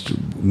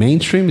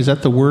mainstream, is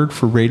that the word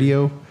for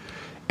radio?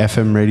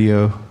 FM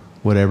radio,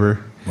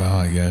 whatever. Well,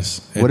 I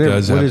guess it Whatever,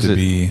 does what have is to it?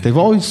 be. They've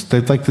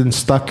like been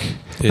stuck.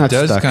 It not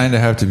does stuck. kind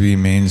of have to be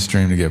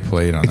mainstream to get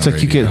played on. It's the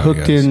like you radio, get I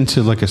hooked guess.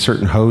 into like a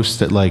certain host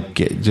that like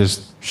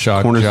just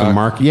Shock corners the jock.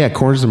 market. Yeah,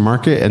 corners the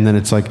market, and then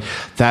it's like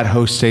that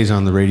host stays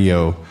on the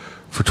radio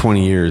for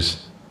 20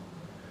 years.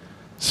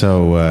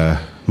 So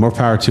more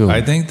power to them.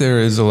 I think there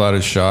is a lot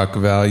of shock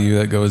value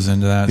that goes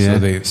into that. Yeah.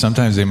 So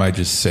sometimes they might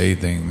just say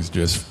things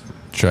just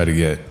try to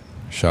get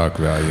shock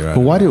value out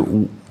But of why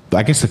it.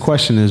 I guess the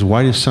question is,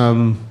 why do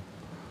some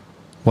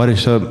Why do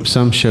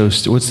some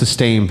shows? What's the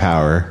staying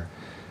power?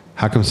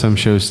 How come some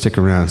shows stick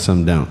around,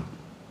 some don't?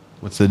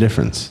 What's the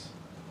difference?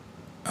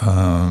 That's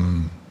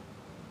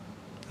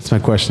my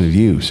question of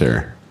you,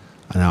 sir.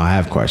 I know I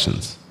have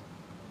questions.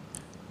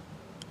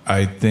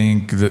 I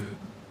think that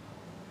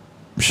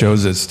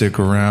shows that stick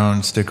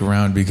around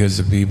because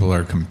the people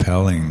are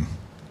compelling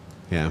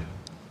Yeah.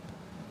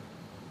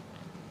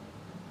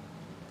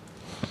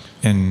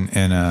 in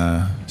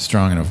a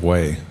strong enough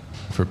way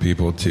for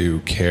people to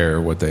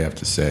care what they have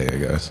to say, I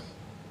guess.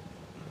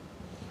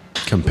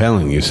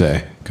 Compelling, you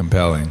say?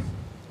 Compelling.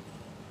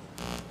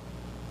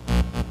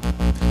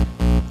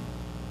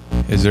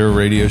 Is there a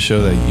radio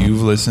show that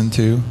you've listened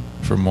to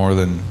for more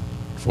than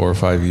 4 or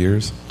 5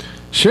 years?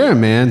 Sure,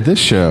 man. This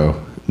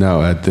show.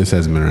 No, this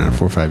hasn't been around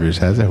 4 or 5 years,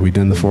 has it? Have we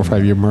done the 4 or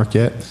 5 year mark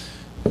yet?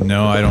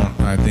 No, I don't.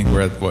 I think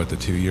we're at, the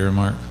 2-year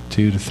mark?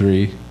 2 to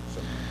 3.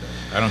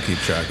 I don't keep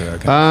track of that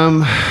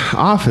kind of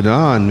Off and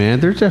on, man.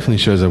 There's definitely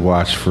shows I've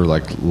watched for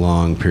like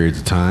long periods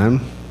of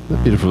time. The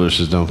beautiful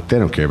listeners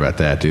don't care about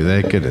that, do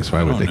they? Goodness,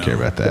 why would they care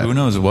about that? Who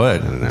knows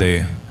what? know.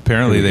 They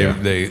apparently Here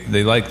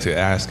they like to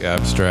ask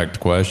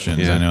abstract questions.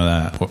 Yeah. I know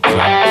that. So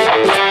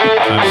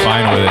I'm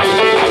fine with it.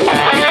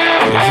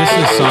 Is this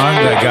a song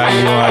that got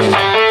you on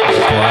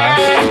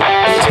blast?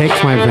 Take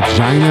my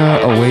vagina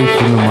away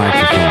from the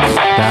microphone.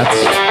 That's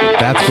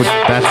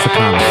the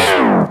comment.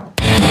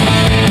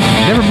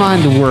 Never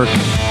mind the work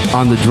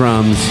on the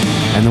drums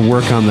and the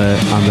work on the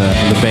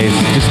bass.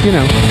 Just get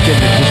it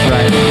just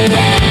right.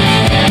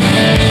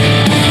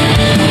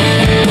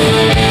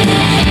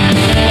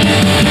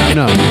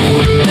 No,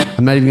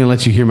 I'm not even gonna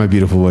let you hear my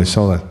beautiful voice.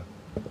 Hold on.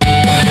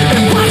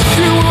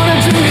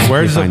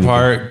 Where's the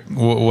part?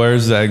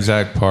 Where's the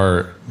exact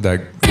part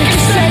that?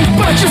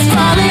 But you're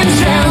falling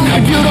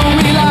down. You don't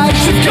realize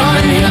you're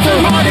gonna hit the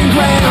running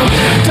ground.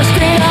 Dust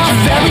it off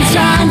every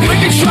time. We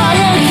can try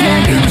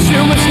again.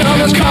 You must know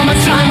there's come a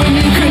time when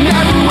you can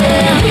never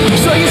win.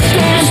 So you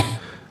stand.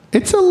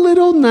 It's a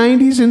little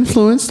 90s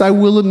influenced. I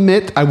will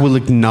admit. I will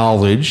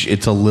acknowledge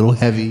it's a little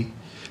heavy.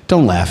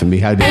 Don't laugh at me.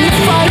 How do And you? you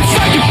fight, it's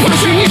like you're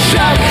pushing your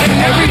shot.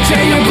 Every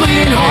day you're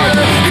bleeding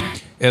harder.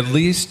 At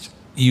least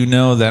you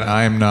know that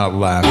I'm not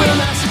laughing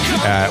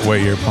at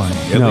what you're playing.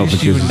 At No,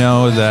 least you because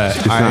know that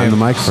it's not I on the am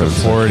microphone, so-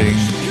 supporting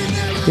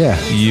Yeah,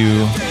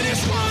 you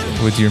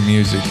with your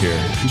music here,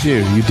 you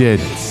do. You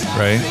did.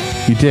 right?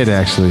 You did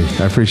actually.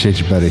 I appreciate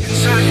you, buddy.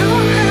 This part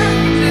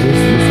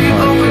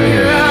right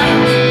here.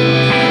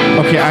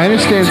 Okay, I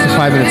understand it's a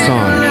 5-minute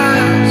song,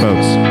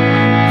 folks.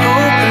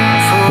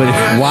 But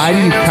why do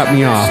you cut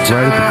me off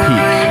right at the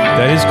peak?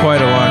 That is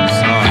quite a long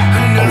song.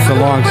 It's a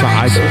long song.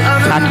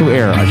 Tactical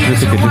error. I should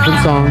have picked a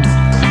different song to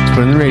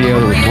put on the radio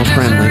that was more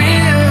friendly.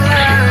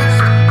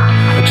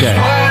 Okay.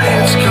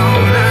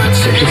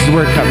 This is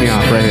where it cut me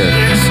off right here.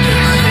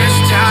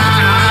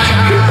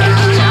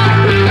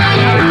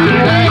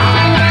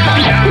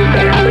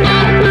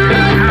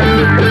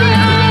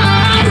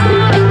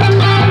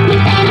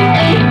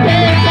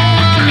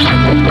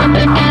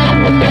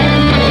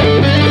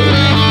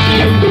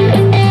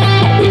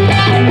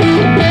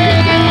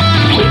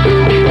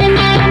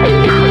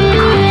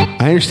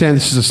 I understand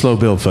this is a slow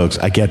build, folks.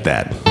 I get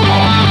that.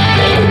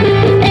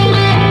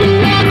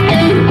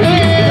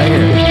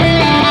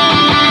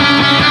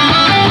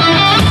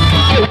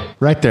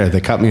 Right there, they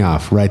cut me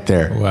off. Right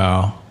there,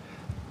 Wow.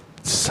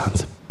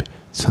 sons of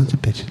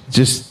bitches.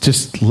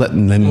 Just let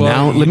me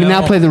Well,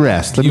 now play the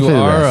rest. Let me You play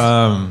the rest.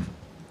 are.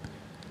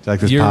 Like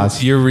this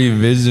pause. You're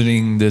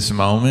revisiting this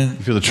moment.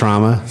 You feel the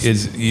trauma?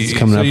 It's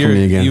coming up for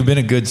me again. You've been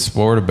a good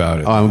sport about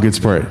it. Oh, I'm a good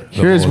sport.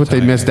 Here's whole what they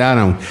time. missed out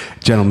on,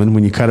 gentlemen,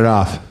 when you cut it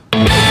off.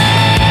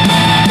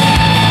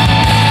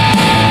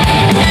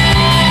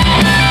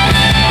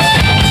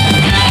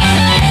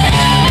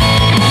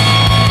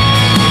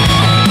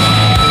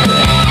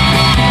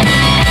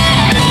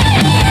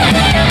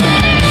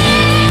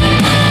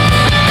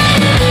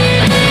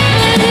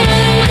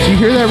 Do you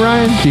hear that,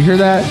 Ryan? Do you hear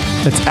that?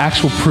 That's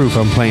actual proof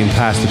I'm playing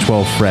past the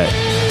 12th fret.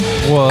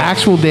 Well,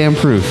 Actual damn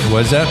proof.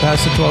 was that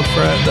past the 12th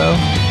fret though?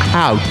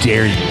 How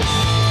dare you?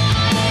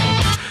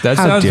 That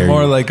How sounds dare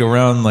more you. like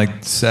around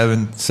like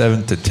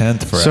 7th to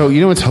 10th fret. So, you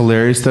know what's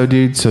hilarious though,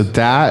 dude? So,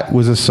 that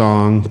was a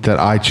song that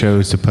I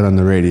chose to put on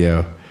the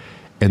radio.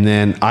 And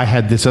then I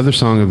had this other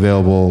song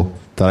available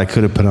that I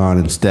could have put on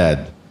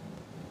instead.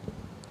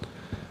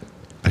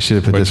 I should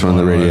have put this one on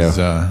the radio. Was,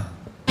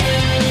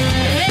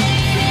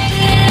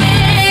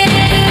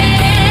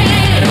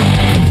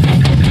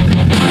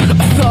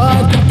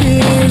 Thought that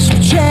this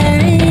would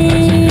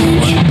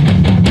change.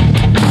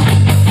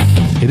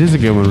 It is a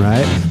good one,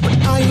 right?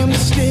 I am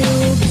still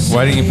the same.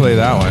 why didn't you play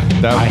that one?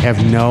 That I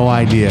have no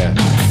idea.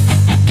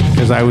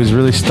 Because I was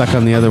really stuck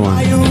on the other one.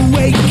 I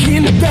awake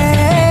in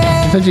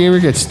bed. Did you ever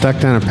get stuck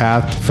down a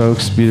path,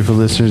 folks, beautiful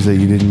listeners, that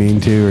you didn't mean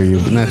to, or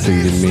not that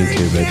you didn't mean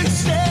to, but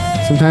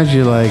sometimes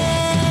you're like,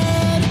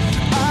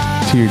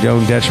 to your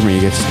own detriment,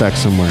 you get stuck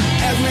somewhere.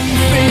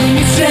 Everything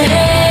you say.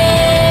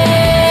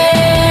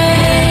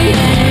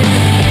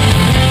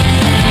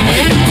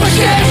 It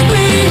pushes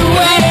me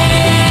away.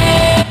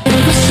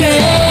 The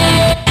same.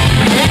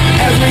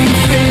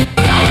 Everything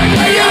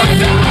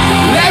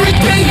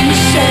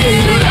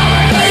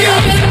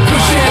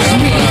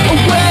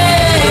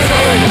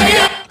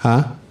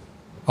Huh?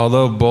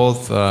 Although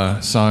both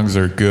songs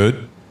are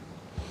good,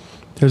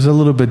 There's a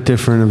little bit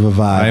different of a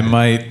vibe. I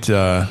might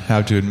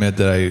have to admit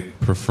that I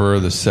prefer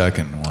the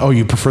second one. Oh,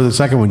 you prefer the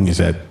second one, you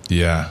said?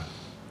 Yeah,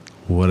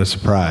 What a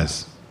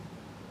surprise.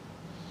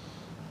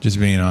 just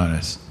being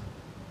honest.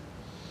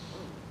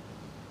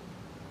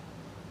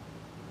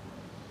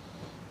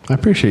 I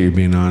appreciate you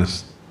being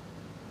honest.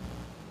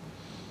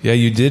 Yeah,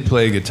 you did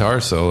play a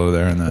guitar solo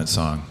there in that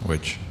song,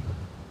 which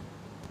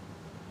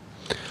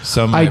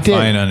some I might did.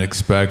 find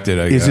unexpected,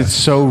 I Is guess. it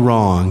so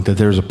wrong that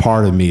there's a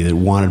part of me that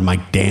wanted my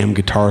damn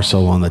guitar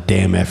solo on the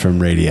damn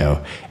FM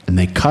radio, and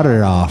they cut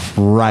it off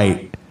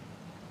right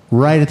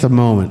at the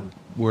moment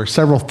where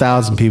several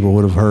thousand people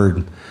would have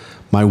heard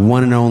my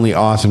one and only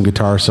awesome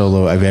guitar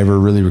solo I've ever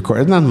really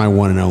recorded. Not my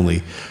one and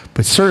only,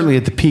 but certainly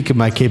at the peak of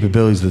my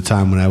capabilities at the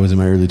time when I was in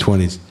my early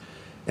 20s.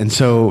 And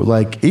so,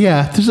 like,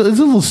 yeah, there's a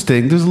little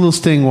sting. There's a little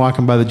sting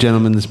walking by the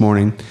gentleman this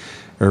morning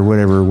or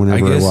whatever,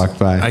 whenever I walked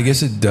by. I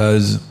guess it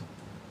does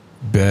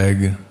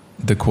beg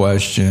the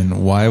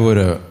question, why would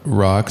a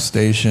rock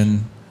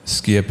station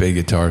skip a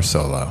guitar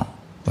solo?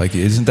 Like,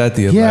 isn't that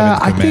the 11th yeah,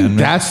 I commandment? think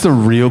that's the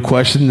real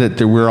question that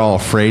we're all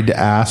afraid to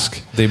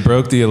ask. They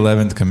broke the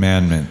 11th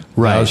commandment.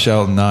 Right. Thou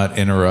shalt not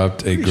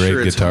interrupt a great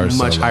Sure, guitar it's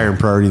solo. much higher in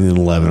priority than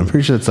 11. I'm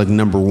pretty sure it's like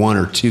number 1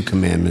 or 2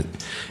 commandment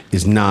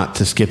is not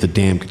to skip the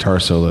damn guitar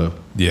solo.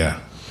 Yeah.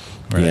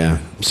 Right. Yeah.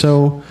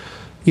 So,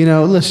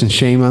 listen,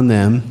 shame on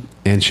them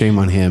and shame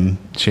on him.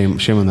 Shame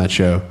on that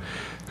show.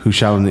 Who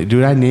shall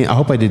I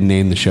hope I didn't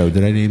name the show.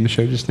 Did I name the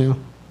show just now?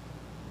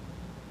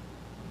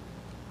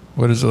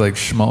 What is it, like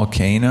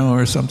Schmalkano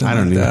or something I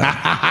don't like know.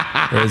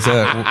 that? Or is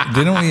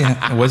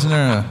that, wasn't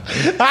there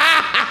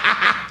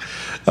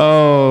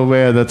Oh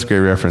man, that's a great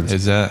reference.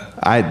 is that,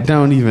 I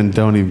don't even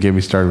get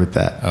me started with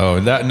that.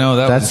 that's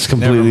That's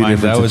completely never mind,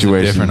 different that was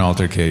situation. a different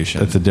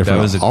altercation. That's a different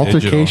that was a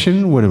altercation.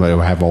 digital- What am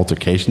I have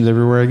altercations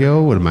everywhere I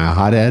go? What am I, a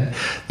hothead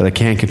that I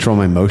can't control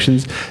my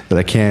emotions? That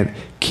I can't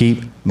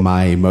keep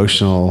my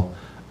emotional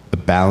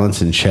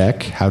balance in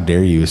check? How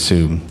dare you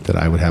assume that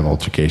I would have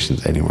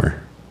altercations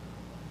anywhere?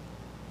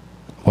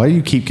 Why do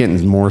you keep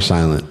getting more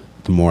silent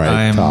the more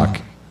I talk?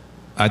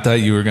 I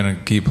thought you were going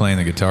to keep playing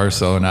the guitar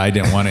solo, and I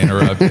didn't want to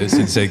interrupt this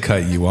and say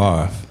cut you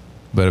off.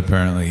 But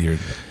apparently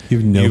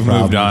you've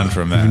moved on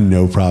from that. You have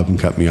no problem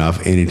cut me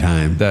off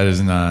anytime. That is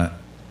not.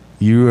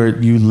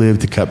 You live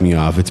to cut me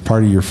off. It's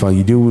part of your fun.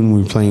 You do when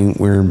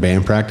we're in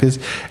band practice,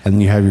 and then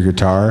you have your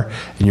guitar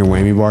and your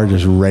whammy bar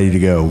just ready to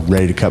go,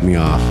 ready to cut me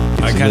off.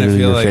 It's I kind of literally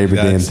feel your like favorite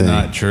damn that's thing.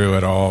 not true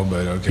at all.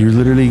 But okay, You're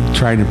literally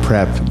trying to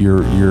prep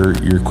your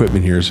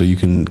equipment here so you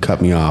can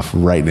cut me off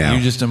right now.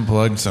 you just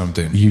unplugged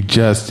something. You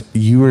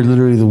are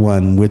literally the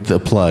one with the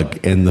plug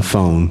and the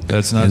phone.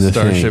 That's not and the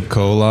Starship thing.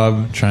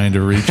 Kolob trying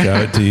to reach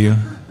out to you.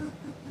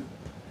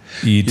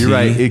 E.T. You're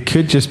right. It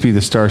could just be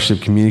the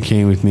Starship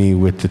communicating with me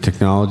with the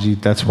technology.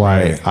 That's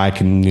why Right.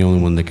 I'm the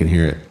only one that can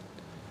hear it.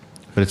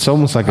 But it's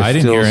almost like a I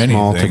didn't still hear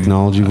small anything.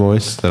 technology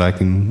voice that I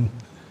can,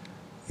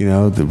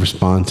 that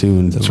respond to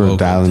and sort vocal of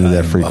dial into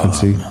that time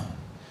frequency.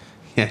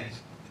 Yeah.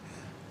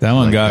 That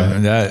one Like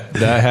got that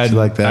had You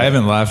like that? I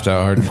haven't laughed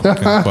that hard in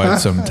quite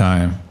some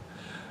time.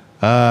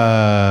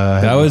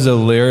 That That was a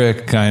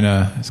lyric kind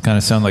of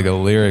sounded like a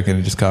lyric, and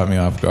it just caught me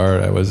off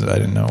guard. I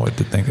didn't know what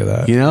to think of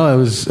that. it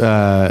was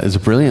a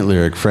brilliant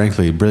lyric,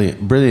 frankly.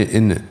 Brilliant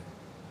in it.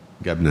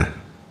 Gubna.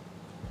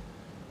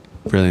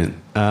 Brilliant.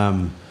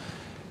 Can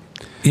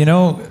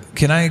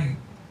I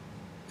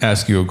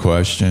ask you a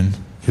question?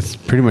 It's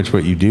pretty much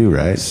what you do,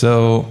 right?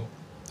 So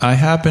I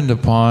happened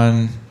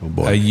upon Oh,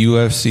 boy. a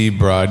UFC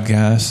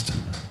broadcast,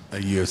 A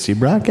UFC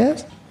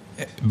broadcast?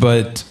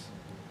 but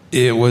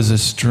it was a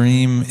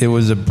stream. It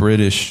was a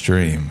British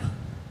stream,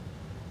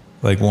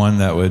 like one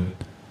that would.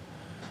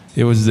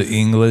 It was the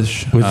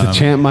English With the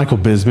champ Michael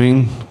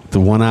Bisping, the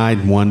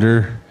one-eyed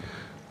wonder,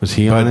 was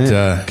he on But,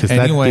 it? Because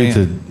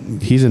anyway-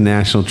 he's a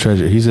national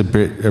treasure. He's a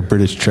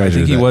British I treasure.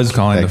 think he that- was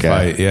calling that the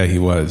guy. fight. Yeah, he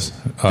was.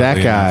 That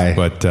Oddly guy. enough.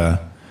 But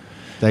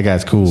That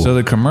guy's cool. so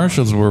the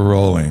commercials were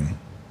rolling,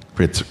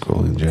 Brits are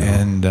cool in general.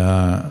 and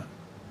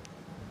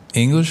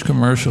English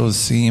commercials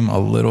seem a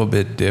little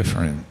bit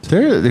different.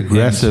 They're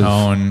aggressive. in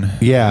tone.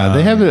 Yeah,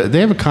 they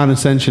have a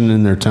condescension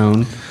in their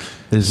tone.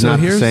 It's So not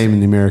the here's- same in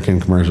the American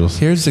commercials.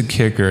 Here's the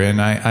kicker,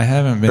 and I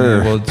haven't been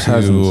They're able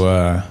peasants.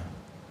 to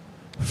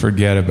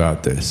forget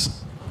about this.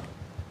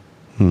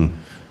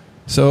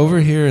 So over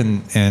here,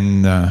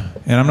 and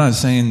I'm not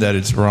saying that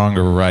it's wrong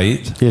or right.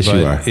 Yes, but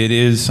you are. It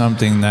is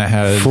something that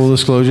has. Full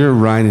disclosure,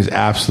 Ryan is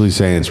absolutely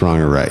saying it's wrong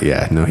or right.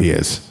 Yeah, no, he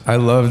is. I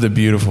love the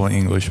beautiful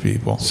English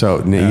people.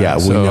 So yeah,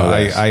 we so know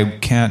that. I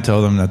can't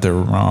tell them that they're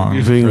wrong.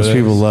 Beautiful for English this.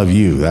 people love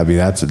you. I mean,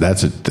 that's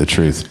the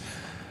truth.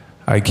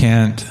 I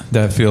can't.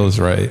 That feels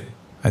right.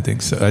 I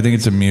think so. I think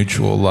it's a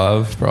mutual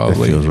love, That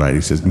probably. feels right.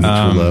 He says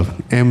mutual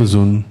love.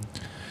 Amazon.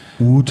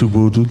 Wootu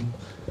wootu.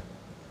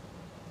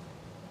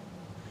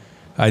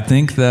 I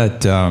think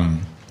that,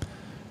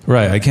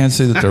 right, I can't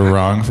say that they're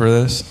wrong for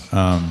this.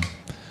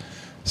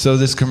 So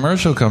this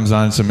commercial comes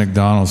on, it's a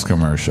McDonald's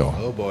commercial,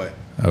 Oh boy.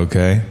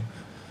 okay?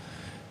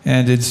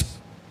 And it's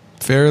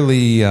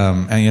fairly,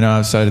 and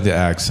outside of the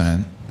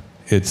accent,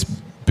 it's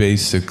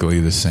basically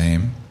the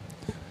same.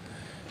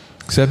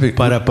 Except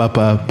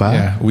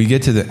Yeah. we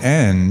get to the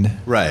end,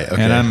 Right,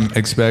 okay. and I'm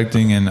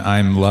expecting and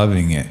I'm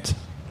loving it,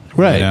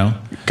 Right. You know,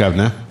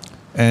 Governor.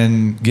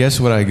 and guess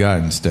what I got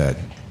instead?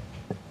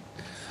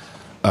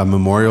 A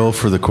memorial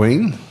for the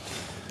Queen?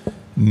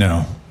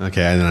 No,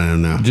 Okay, I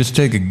don't know. just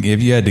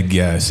if you had to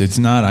guess, it's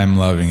not I'm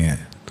loving it.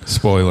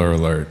 Spoiler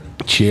alert.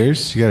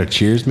 Cheers? You got a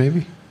cheers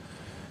maybe?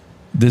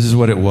 This is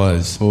what it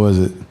was. What was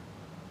it?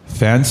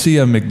 Fancy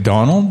a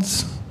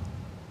McDonald's?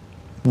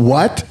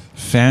 What?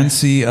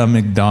 Fancy a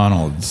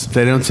McDonald's.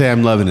 They don't say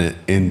I'm loving it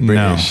in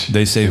British. No,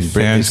 they say in British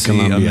fancy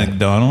a Columbia.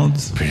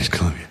 McDonald's. British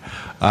Columbia.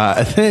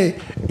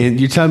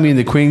 You're telling me in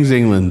the Queen's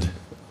England,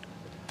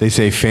 they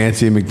say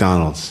fancy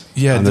McDonald's.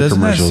 Yeah, on the doesn't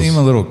that commercials. seem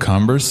a little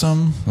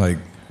cumbersome? Like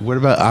What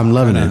about I'm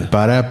loving Kinda. it?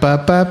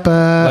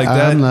 Ba-da-ba-ba-ba. like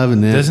that. I'm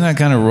loving it. Doesn't that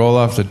kind of roll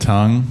off the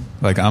tongue?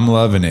 Like I'm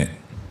loving it,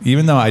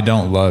 even though I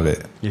don't love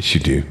it, Yes,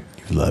 you do.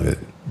 You love it.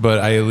 but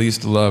I at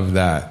least love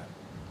that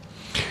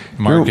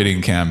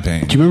marketing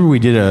campaign. Do you remember we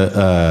did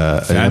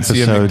an Fancy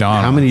a episode?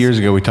 McDonald's. How many years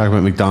ago we talked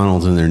about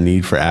McDonald's and their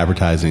need for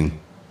advertising?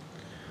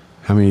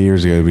 How many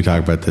years ago did we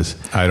talk about this?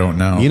 I don't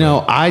know. You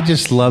know, I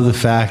just love the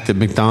fact that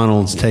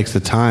McDonald's takes the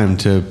time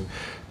to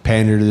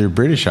pander to their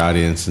British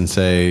audience and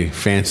say,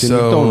 fancy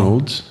So-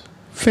 McDonald's.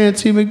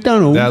 Fancy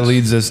McDonald's. that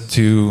leads us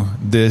to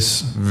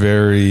this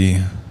very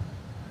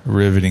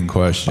riveting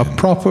question: a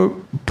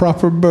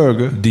proper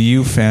burger. do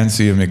you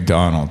fancy a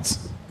McDonald's?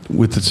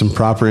 With some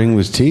proper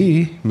English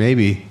tea,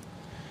 maybe.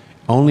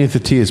 Only if the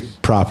tea is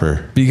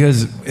proper.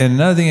 Because and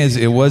another thing is,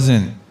 it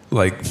wasn't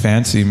like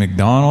fancy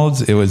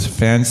McDonald's; it was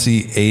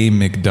fancy a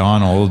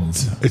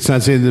McDonald's. It's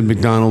not saying that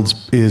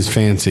McDonald's is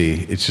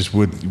fancy. It's just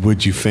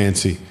would you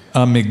fancy?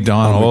 A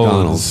McDonald's,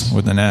 McDonald's.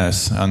 with an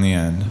S on the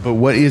end. But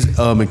what is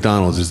a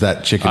McDonald's? Is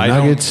that chicken I don't-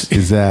 nuggets?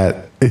 Is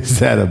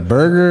that a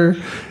burger?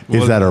 Is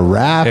Well, that a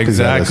wrap?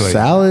 Exactly. Is that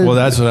a salad? Well,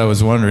 that's what I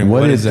was wondering.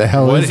 what is the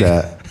hell What is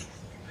that?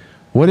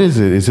 What is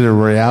it? Is it a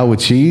Royale with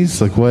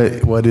cheese? Like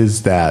what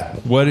is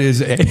that? What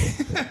is a?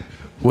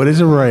 What is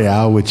a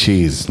Royale with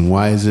cheese? And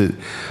why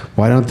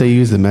don't they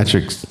use the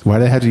metrics? Why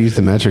do they have to use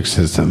the metric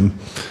system?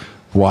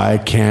 Why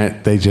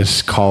can't they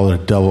just call it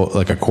a double,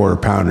 like a quarter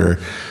pounder?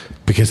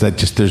 Because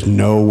there's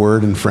no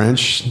word in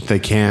French. They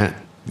can't.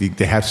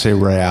 They have to say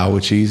Royale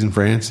with cheese in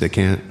France. They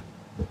can't.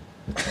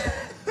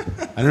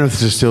 I don't know if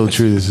this is still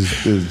true.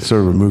 This is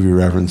sort of a movie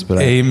reference, but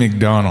A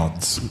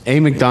McDonald's. a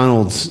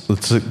McDonald's.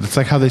 It's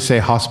like how they say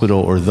hospital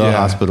or the Yeah.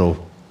 hospital.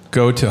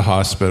 Go to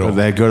hospital. Or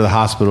they go to the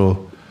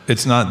hospital.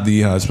 It's not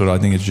the hospital. I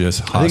think it's just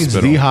hospital. I think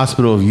it's the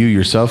hospital if you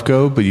yourself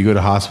go, but you go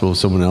to hospital if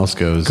someone else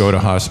goes. Go to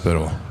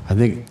hospital. I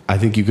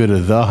think you go to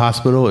the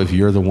hospital if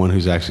you're the one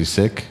who's actually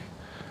sick,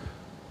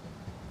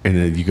 and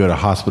then you go to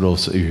hospital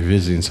if you're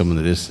visiting someone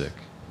that is sick.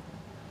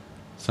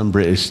 Some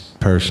British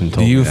person Do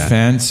told you me that.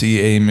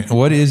 fancy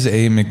what is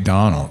a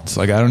McDonald's?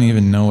 Like I don't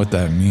even know what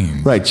that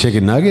means. Right,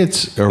 chicken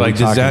nuggets? Or are we Like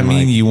does that talking mean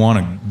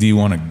like- do you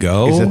want to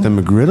go? Is that the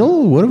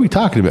McGriddle? What are we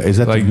talking about? Is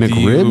that Like, the do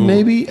McRib? you-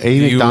 Maybe do a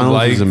you McDonald's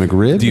like- is a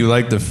McRib. Do you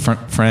like the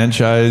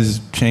franchise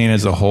chain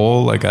as a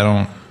whole? Like I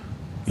don't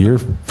Your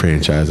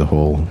franchise a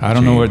whole?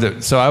 know where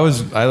the. So I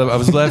was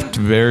left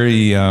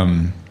very.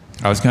 I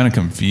was kind of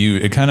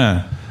confused. It kind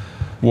of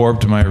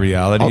warped my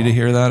reality to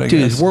hear that. I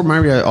Dude, guess. it's warped my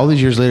reality. All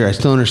these years later, I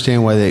still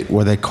understand why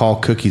they call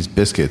cookies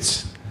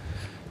biscuits.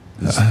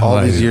 All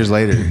like- these years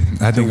later,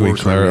 I think it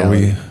warps my we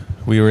reality.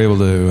 were able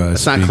to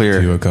It's not speak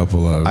clear. to a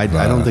couple of. I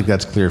don't think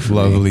that's clear for me.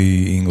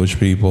 lovely English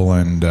people,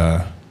 and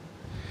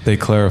they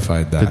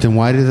clarified that. But then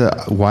why do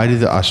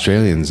the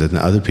Australians and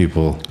the other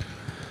people,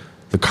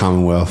 the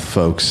Commonwealth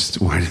folks,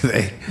 why do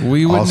they?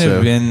 We wouldn't also-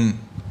 have been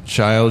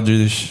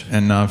childish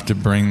enough to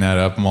bring that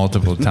up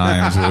multiple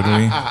times, would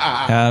we?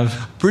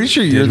 Have? Pretty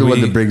sure you're Did the one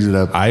we- that brings it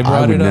up. I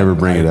brought would it up. never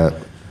bring it up.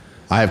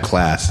 I have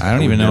class. I don't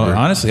would even know. never-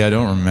 Honestly, I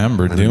don't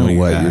remember I don't doing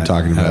know what that you're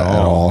talking about at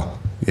all.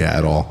 Yeah,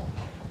 at all.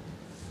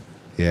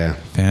 Yeah.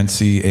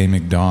 Fancy a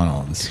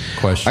McDonald's?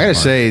 Question. I gotta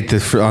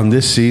mark. say, on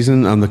this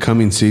season, on the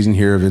coming season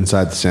here of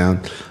Inside the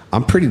Sound,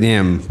 I'm pretty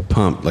damn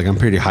pumped. Like I'm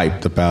pretty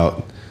hyped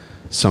about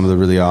some of the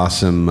really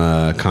awesome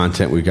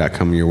content we got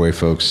coming your way,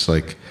 folks.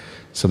 Like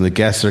some of the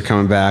guests that are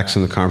coming back,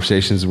 some of the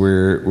conversations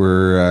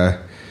we're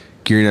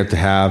gearing up to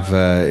have.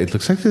 It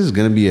looks like this is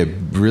going to be a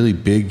really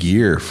big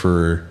year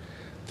for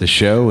the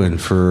show and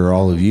for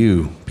all of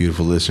you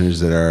beautiful listeners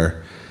that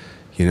are,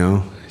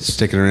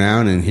 sticking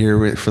around and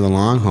here for the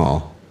long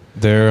haul.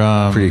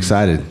 Pretty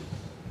excited.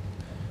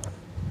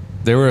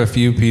 There were a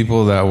few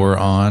people that were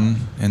on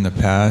in the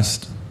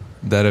past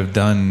that have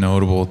done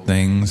notable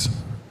things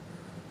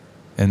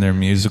in their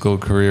musical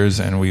careers,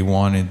 and we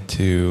wanted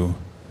to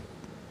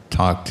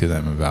talk to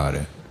them about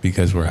it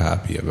because we're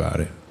happy about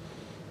it.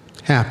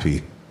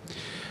 Happy.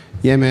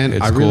 Yeah, man.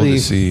 It's I cool really to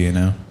see,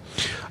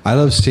 I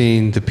love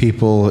seeing the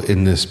people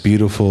in this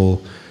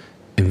beautiful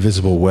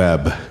invisible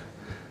web.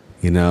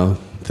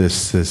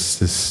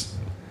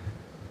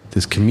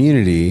 This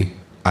community.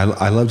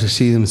 I love to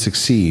see them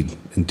succeed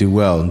and do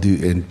well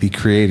and be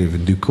creative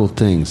and do cool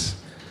things.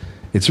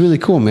 It's really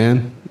cool,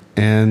 man.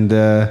 and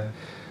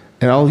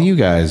all you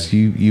guys,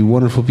 you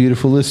wonderful,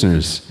 beautiful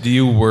listeners. Do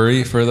you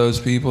worry for those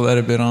people that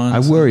have been on? I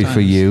worry for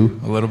sometimes? you.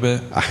 A little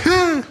bit.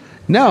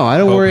 No, I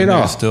don't worry at Hoping all.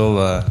 they're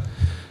still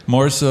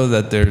more so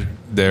that they're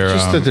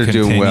Just that they're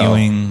doing well.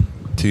 continuing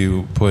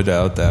to put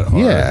out that art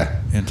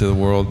Yeah. into the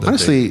world. That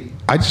Honestly,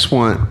 I just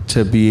want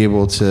to be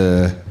able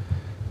to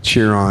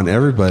cheer on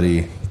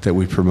everybody that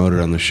we promoted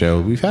on the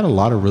show. We've had a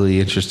lot of really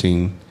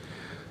interesting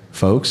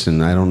folks,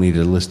 and I don't need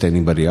to list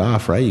anybody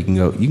off, right? You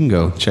can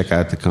go check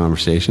out the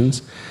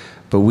conversations.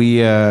 But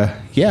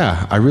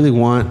I really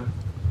want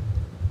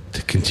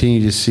to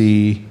continue to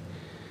see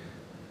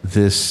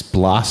this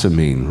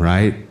blossoming,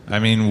 right? I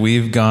mean,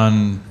 we've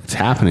gone. It's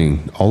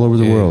happening all over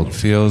the world. It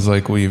feels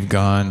like we've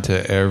gone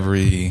to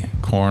every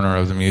corner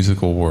of the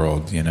musical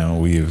world. You know,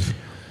 we've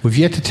We've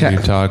yet to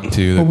we've talked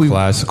to the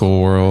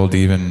classical world,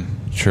 even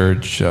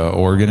church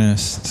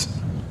organists.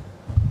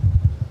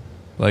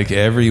 Like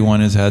everyone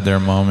has had their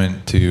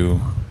moment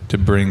to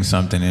bring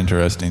something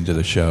interesting to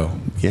the show.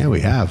 Yeah,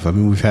 we have. I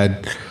mean, we've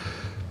had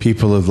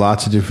people of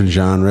lots of different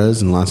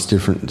genres and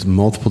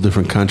multiple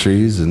different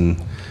countries, and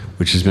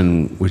which has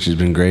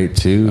been great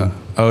too.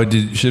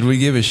 Should we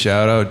give a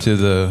shout out to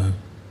the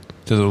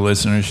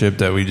listenership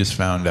that we just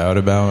found out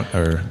about?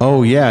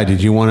 Or yeah,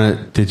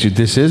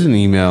 this is an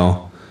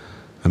email.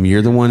 I mean,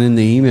 you're the one in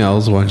the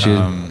emails. Why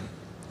don't you?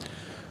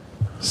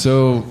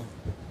 So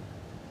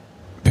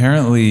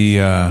apparently,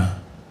 are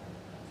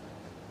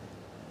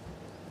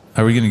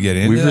we going to get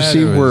into We've that,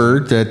 received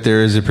word that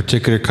there is a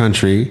particular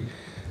country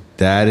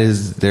that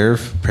is they're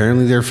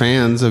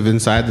fans of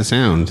Inside the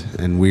Sound,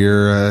 and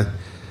we're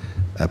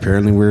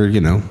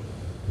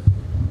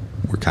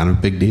kind of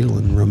a big deal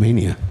in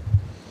Romania.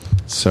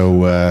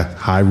 So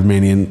hi,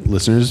 Romanian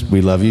listeners,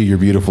 we love you. You're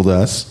beautiful to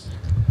us,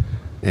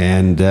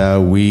 and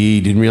we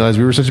didn't realize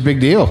we were such a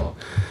big deal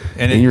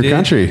in your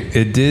country.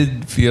 It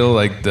did feel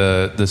like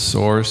the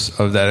source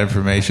of that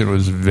information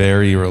was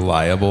very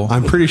reliable.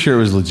 I'm pretty sure it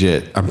was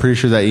legit. I'm pretty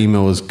sure that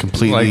email was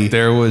completely. Like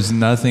there was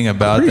nothing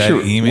about that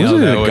email.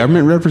 Was it that a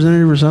government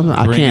representative or something?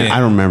 I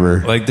don't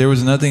remember. Like there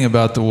was nothing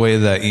about the way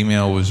that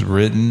email was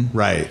written.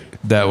 Right.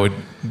 That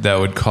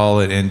would call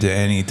it into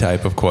any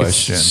type of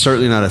question. It's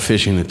certainly not a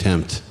phishing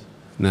attempt.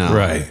 No.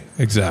 Right.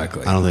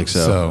 Exactly. I don't think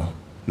so.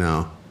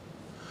 No.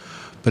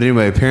 But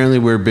anyway, apparently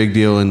we're a big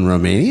deal in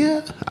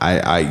Romania.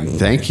 I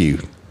thank you.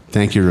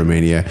 Thank you,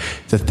 Romania.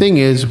 The thing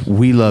is,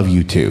 we love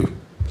you too.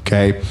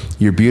 Okay?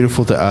 You're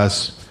beautiful to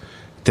us.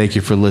 Thank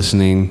you for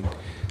listening.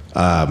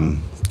 I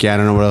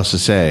don't know what else to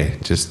say.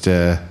 Just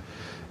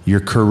you're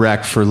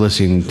correct for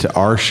listening to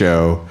our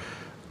show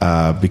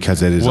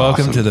because it is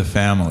welcome awesome. To the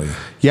family.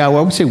 Yeah, well,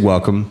 I would say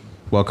welcome.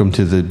 Welcome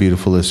to the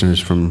beautiful listeners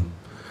from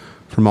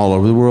all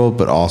over the world,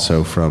 but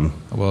also from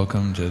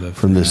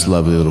this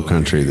lovely little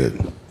country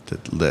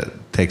that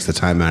takes the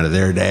time out of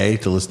their day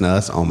to listen to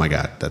us. Oh my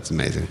God, that's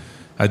amazing.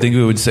 I think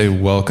we would say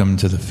welcome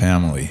to the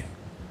family.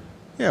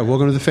 Yeah,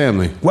 welcome to the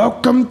family.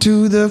 Welcome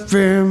to the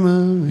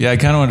family. Yeah, I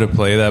kind of wanted to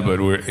play that, but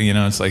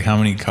it's like how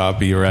many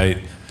copyright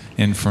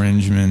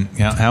infringement?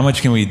 How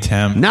much can we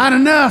tempt? Not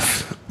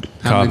enough.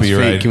 How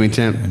copyright can we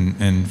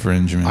tempt?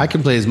 Infringement. I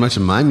can play as much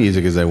of my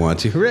music as I want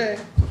to. Hooray!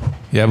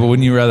 Yeah, but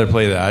wouldn't you rather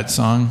play that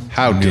song?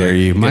 How dare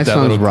you? My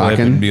song's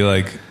rocking. And be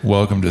like,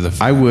 welcome to the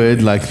family. I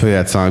would like to play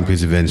that song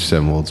because Avenged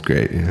Sevenfold. It's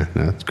great. Yeah,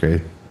 no, it's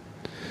great.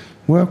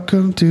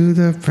 Welcome to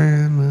the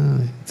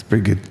family. It's a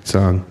pretty good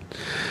song.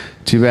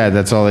 Too bad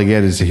that's all I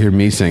get is to hear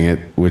me sing it,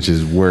 which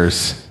is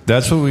worse.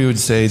 That's what we would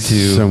say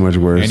to so much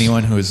worse.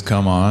 Anyone who has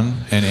come on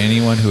and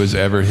anyone who has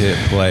ever hit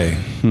play.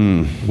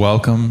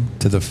 Welcome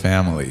to the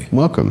family.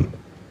 Welcome.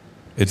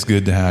 It's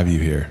good to have you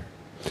here.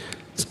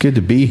 It's good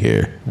to be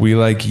here. We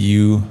like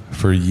you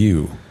for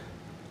you.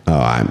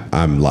 Oh,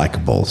 I'm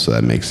likable, so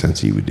that makes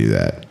sense you would do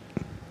that.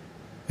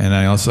 And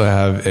I also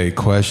have a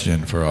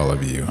question for all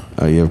of you.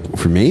 Oh, yeah,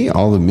 for me?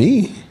 All of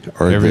me?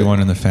 Or everyone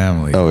in the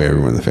family. Oh,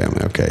 everyone in the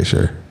family. Okay,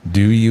 sure.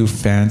 Do you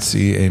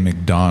fancy a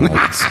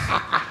McDonald's?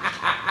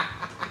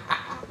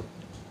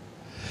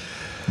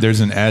 There's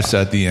an S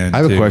at the end. I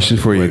have a question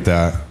for you. With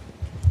that.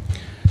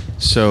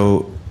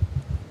 So,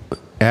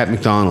 at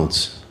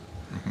McDonald's,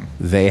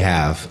 they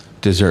have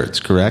desserts,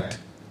 correct?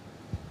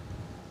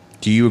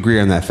 Do you agree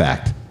on that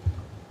fact?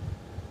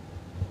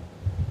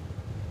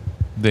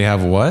 They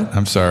have what?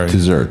 I'm sorry.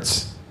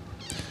 Desserts.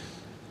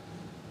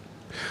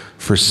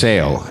 For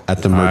sale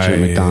at the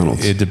merchant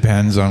McDonald's. It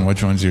depends on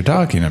which ones you're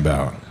talking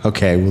about.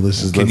 Okay, well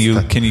this is... Can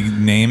you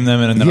name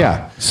them? And then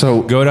yeah.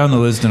 So go down the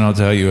list and I'll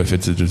tell you if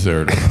it's a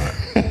dessert or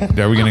not.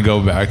 Are we going to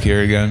go back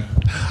here again?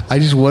 I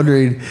just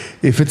wondering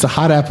if it's a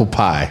hot apple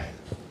pie.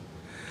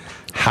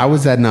 How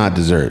is that not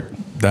dessert?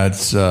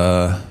 That's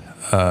a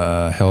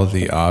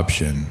healthier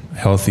option.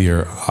 How is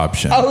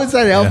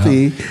that healthy?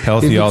 Yeah.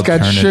 Healthy if it's alternative.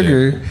 Got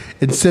sugar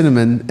and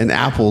cinnamon and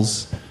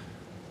apples.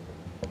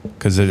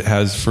 Because it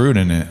has fruit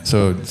in it,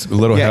 so it's a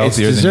little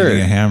healthier than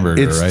eating a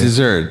hamburger, right? It's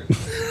dessert.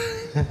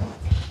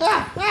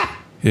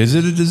 Is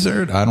it a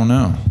dessert? I don't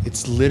know. It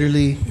is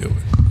literally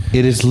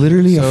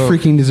a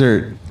freaking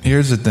dessert.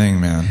 Here's the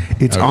thing, man.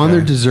 It's on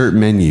their dessert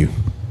menu.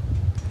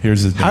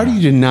 Here's the thing. How do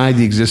you deny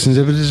the existence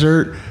of a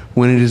dessert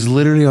when it is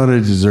literally on a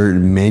dessert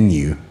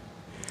menu?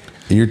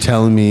 And you're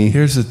telling me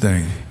Here's the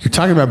thing. you're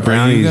talking about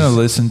brownies. Are you gonna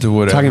listen to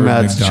whatever talking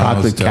about McDonald's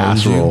chocolate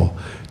tells you? casserole?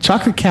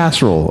 Chocolate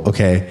casserole,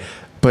 okay,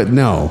 but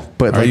no.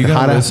 But Are like you the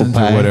hot gonna apple listen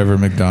pie. to whatever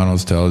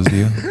McDonald's tells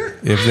you?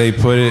 If they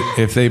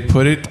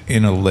put it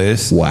in a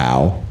list,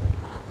 Wow.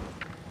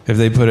 if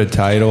they put a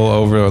title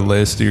over a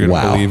list, you're gonna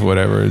Wow. believe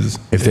whatever is.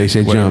 If they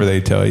say whatever jump, they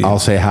tell you. I'll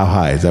say how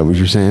high. Is that what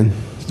you're saying?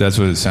 That's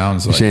what it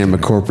sounds You're like. saying I'm a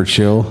corporate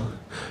shill?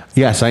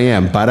 Yes, I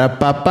am.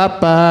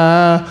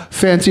 Ba-da-ba-ba-ba.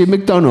 Fancy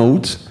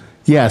McDonald's.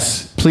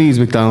 Yes, please,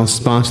 McDonald's,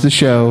 sponsor the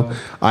show.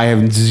 I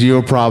have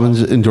zero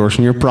problems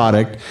endorsing your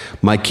product.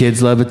 My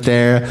kids love it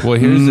there. Well,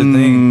 here's the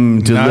thing.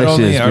 Not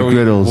only Delicious are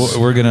McGriddles.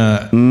 we're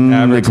gonna McRib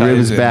advertise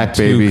is in back,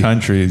 2 baby.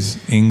 countries,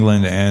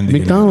 England and the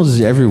McDonald's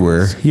is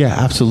everywhere. Yeah,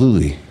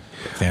 absolutely.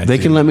 Fancy They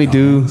can let me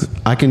do. McDonald's.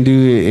 I can do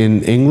it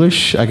in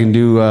English. I can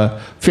do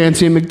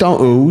fancy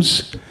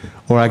McDonald's,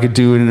 or I could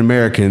do it in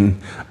American.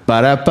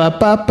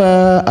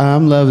 Ba-da-ba-ba-ba.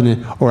 I'm loving it.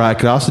 Or I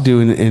could also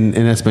do it in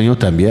español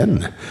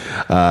también.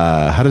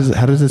 How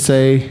does it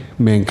say?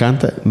 Me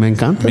encanta. Me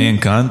encanta. Me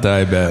encanta,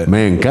 I bet.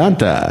 Me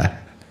encanta.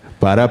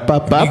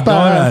 Ba-da-ba-ba-ba.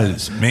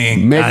 McDonald's. Me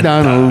encanta.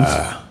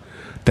 McDonald's.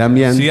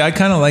 También. See, I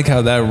kind of like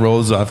how that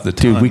rolls off the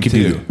tongue, Dude, we could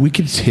too. do. We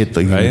could hit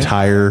the Right?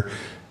 entire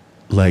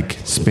like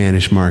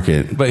Spanish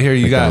market. But here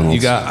you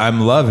McDonald's. got.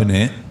 I'm loving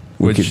it.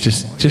 We Which could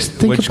just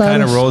think which about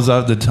kind of us. rolls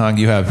off the tongue.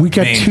 You have We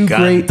got me two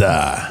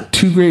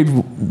encanta. great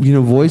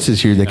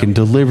voices here that can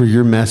deliver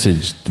your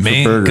message for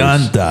Me burgers.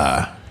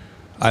 encanta.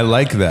 I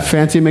like that.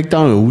 Fancy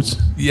McDonald's.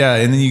 Yeah,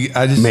 and then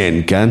I just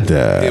Me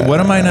encanta. what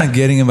am I not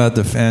getting about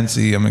the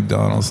fancy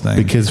McDonald's thing?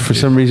 Because for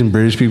some reason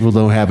British people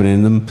don't have it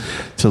in them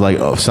to like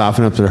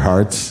soften up their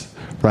hearts,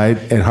 right?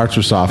 And hearts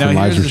were softened,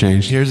 lives were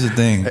changed. Here's the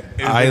thing.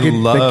 I can't-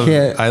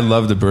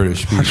 love the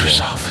British people Hearts were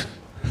softened.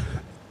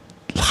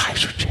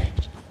 Lives were changed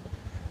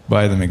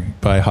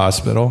by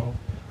hospital.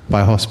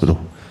 by hospital.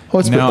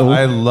 Now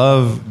I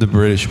love the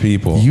British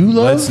people. You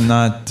love? Let's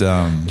not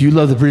Do you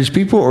love the British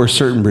people or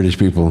certain British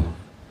people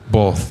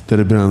both that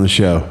have been on the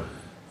show?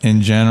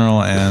 in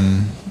general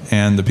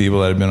and the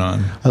people that have been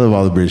on. I love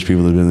all the British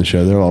people that have been on the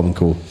show. They're all been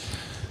cool.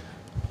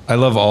 I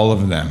love all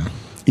of them.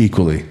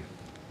 Equally.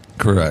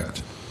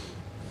 Correct.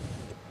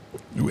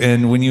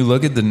 And when you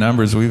look at the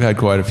numbers, we've had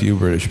quite a few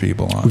British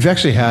people on. We've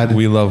actually had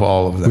We love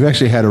all of them. We've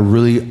actually had a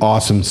really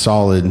awesome,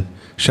 solid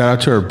shout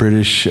out to our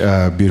British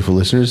beautiful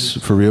listeners.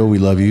 For real, we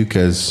love you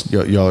because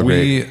y'all are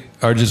great. We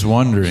are just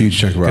wondering. Huge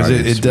chunk of our because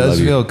audience. it We does love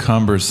you. feel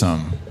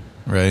cumbersome,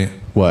 right?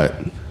 What?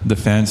 The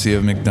fancy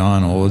of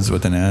McDonald's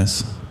with an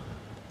S,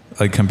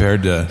 like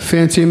compared to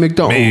Fancy Me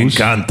McDonald's.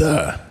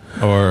 encanta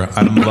or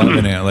I'm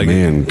loving it. Like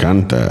Me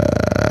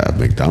encanta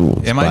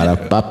McDonald's. Am I-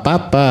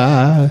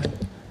 Ba-da-ba-ba-ba.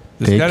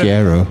 It's Te gotta-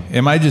 quiero.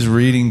 Am I just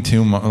reading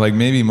too much? Like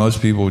maybe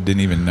most people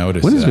didn't even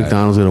notice. When is that.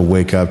 McDonald's going to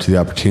wake up to the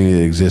opportunity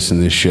that exists in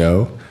this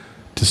show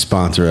to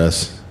sponsor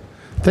us?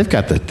 They've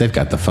got the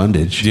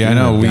fundage. Yeah, I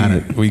know. They've got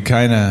it. We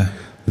kind of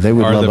They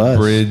would are love the us.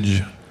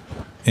 bridge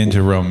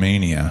into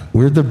Romania.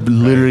 We're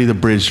literally the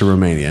bridge to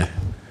Romania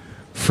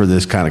for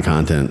this kind of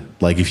content.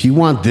 Like, if you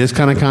want this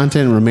kind of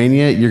content in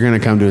Romania, you're going to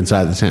come to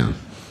Inside the Town.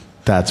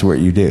 That's what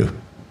you do.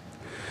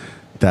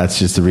 That's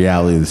just the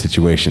reality of the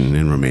situation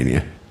in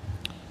Romania.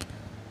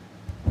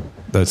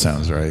 That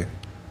sounds right.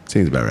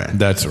 Seems about right.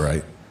 That's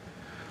right.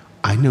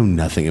 I know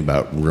nothing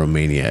about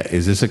Romania.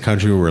 Is this a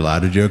country we're allowed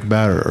to joke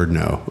about or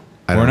no?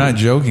 I We're don't not know.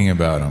 joking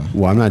about them.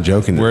 Well, I'm not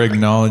joking. We're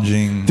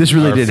acknowledging This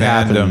really our did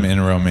happen fandom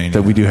in Romania.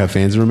 that we do have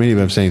fans in Romania,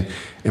 but I'm saying,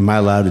 am I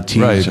allowed to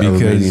tease Right, our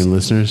because- Romanian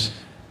listeners?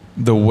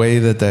 The way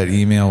that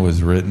email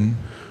was written,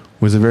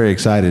 Was a very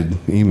excited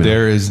email.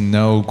 there is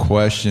no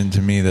question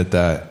to me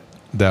that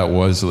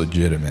was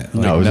legitimate.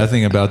 Like No, it was-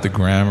 nothing about the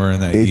grammar in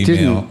that It email.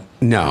 didn't.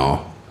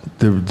 No,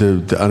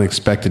 the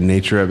unexpected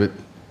nature of it.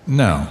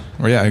 No.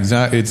 Yeah,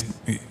 exactly. It's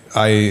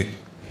I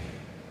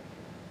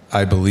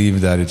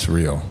believe that it's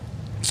real.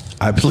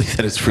 I believe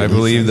that it's. I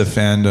believe the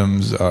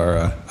fandoms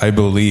are. I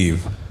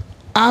believe.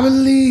 I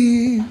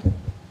believe.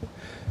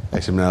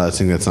 Actually, I'm not allowed to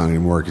sing that song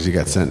anymore because you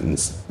got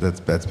sentenced. That's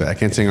bad. I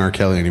can't sing R.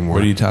 Kelly anymore.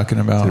 What are you talking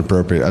It's about?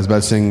 inappropriate. I was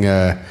about to sing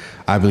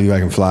 "I Believe I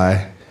Can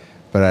Fly,"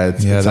 but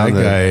it's Yeah, it's that on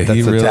the, guy. That's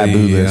He the taboo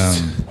really.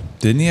 list.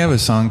 Didn't he have a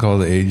song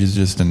called "Age Is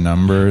Just a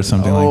Number" or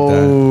something like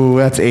Oh,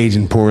 that's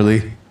aging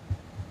poorly.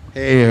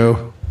 Heyo,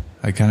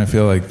 that? I kind of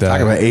feel like that.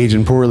 talk about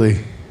aging poorly.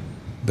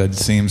 That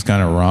seems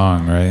kind of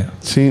wrong, right?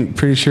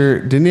 Pretty sure.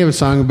 Didn't he have a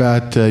song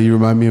about "You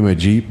Remind Me of My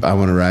Jeep"? I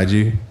want to ride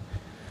you.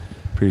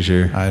 Pretty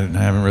sure. I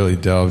haven't really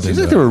delved Seems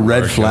into like there were R. red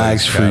Kelly's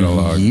flags for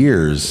catalog.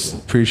 years.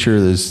 Pretty sure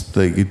there's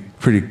like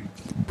pretty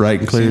bright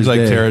and clear Seems as like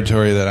day.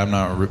 territory that I'm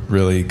not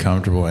really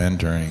comfortable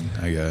entering,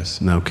 I guess.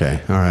 Okay,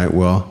 all right.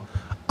 Well,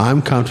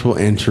 I'm comfortable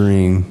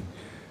entering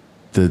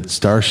the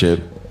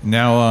Starship,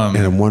 Now, and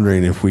I'm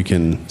wondering if we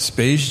can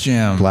Space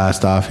Jam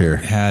blast off here.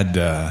 had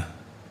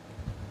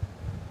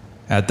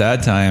at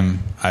that time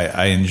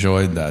I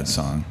enjoyed that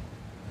song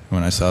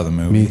when I saw the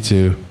movie. Me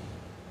too.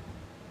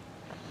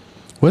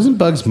 Wasn't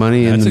Bugs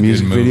Bunny in That's the a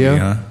music good movie, video?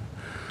 huh?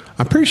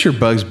 I'm pretty sure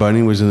Bugs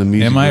Bunny was in the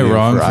music Am I video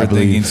wrong for I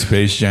Believe. thinking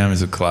Space Jam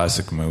is a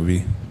classic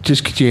movie?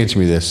 Just could you answer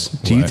me this?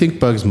 Do you What? think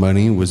Bugs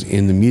Bunny was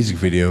in the music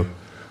video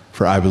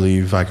for I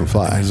Believe I Can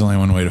Fly? There's only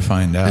one way to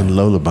find out. And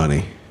Lola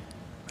Bunny.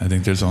 I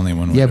think there's only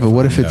one way. Yeah, to but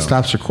what find if it out.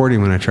 stops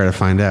recording when I try to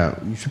find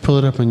out? You should pull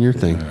it up on your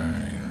thing.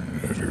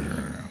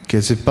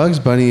 Because if Bugs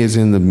Bunny is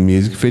in the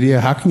music video,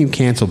 how can you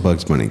cancel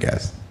Bugs Bunny,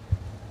 guys?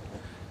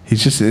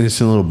 He's just an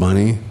innocent little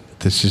bunny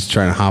that's just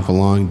trying to hop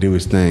along, do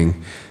his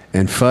thing.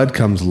 And Fudd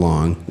comes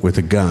along with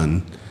a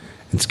gun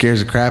and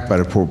scares the crap out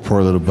of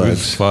poor little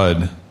Who's Bugs.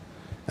 Fudd?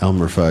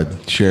 Elmer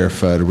Fudd,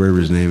 Sheriff Fudd, or whatever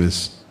his name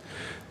is.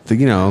 The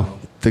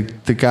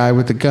guy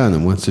with the gun that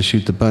wants to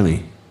shoot the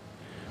bunny.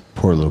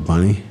 Poor little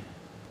bunny.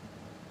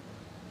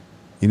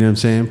 You know what I'm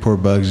saying? Poor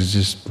Bugs is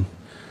just,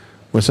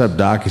 what's up,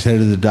 Doc? He's headed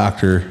to the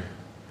doctor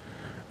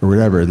or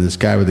whatever. And this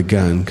guy with a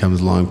gun comes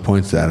along,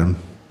 points at him,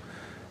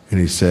 and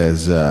he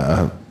says,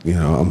 I'm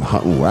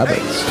hunting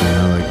rabbits.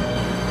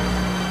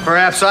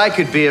 Perhaps I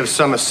could be of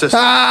some assistance.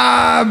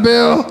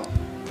 Bill.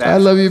 I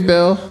love you,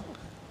 Bill.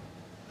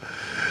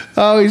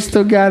 Oh, he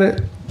still got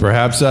it.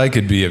 Perhaps I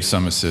could be of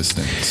some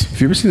assistance. Have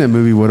you ever seen that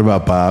movie, What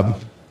About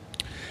Bob?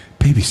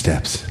 Baby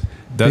Steps.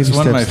 That's Baby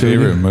one of my Steps, dude.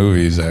 favorite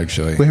movies,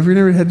 actually. Wait, have we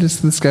never had this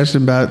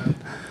discussion about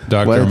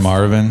Dr. what?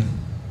 Marvin.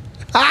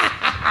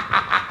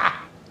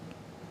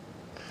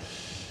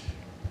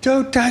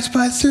 Don't touch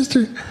my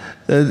sister.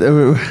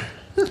 That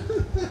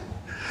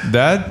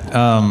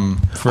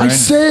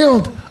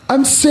sailed.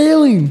 I'm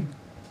sailing.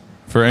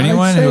 for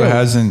anyone who sailed.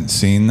 hasn't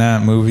seen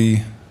that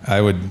movie, I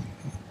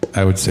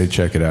would say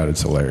check it out.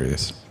 It's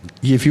hilarious.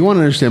 Yeah, if you want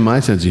to understand my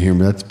sense of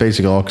humor, that's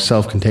basically all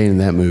self-contained in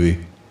that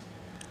movie.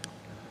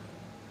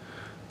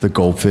 The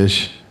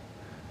goldfish.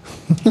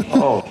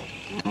 Oh.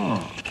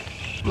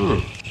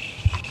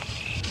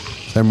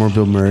 Is that more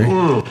Bill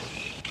Murray?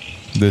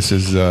 This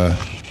is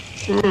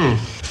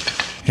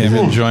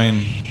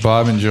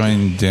Bob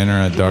enjoying dinner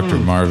at Dr.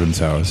 Marvin's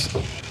house.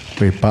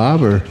 Wait,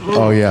 Bob or?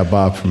 Oh, yeah,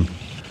 Bob from...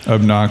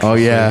 Obnoxious. Oh,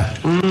 yeah.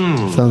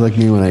 Sounds like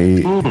me when I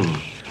eat.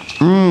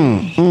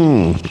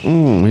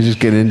 We just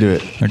get into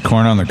it. The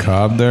corn on the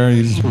cob there.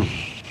 He's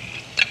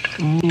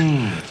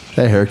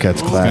That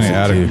haircut's kind classic,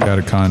 of too. out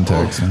of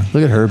context. Huh?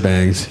 Look at her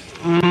bangs.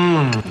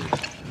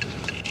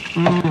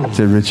 Is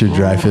it Richard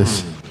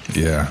Dreyfuss?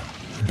 Yeah,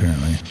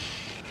 apparently.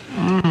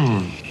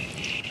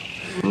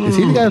 Is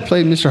he the guy that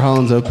played Mr.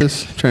 Holland's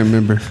Opus? I'm trying to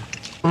remember.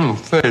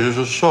 Hey, this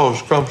is so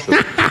scrumptious.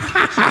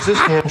 Is this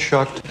hand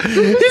shucked? Is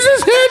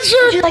his head Would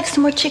shirt? you like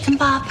some more chicken,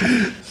 Bob?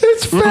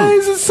 His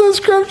face is so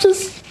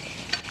scrumptious.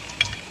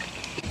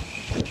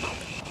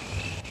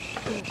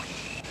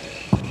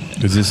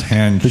 Is this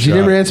hand But you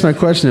never answered my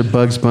question if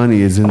Bugs Bunny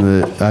is in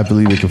the I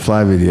Believe It Can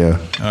Fly video.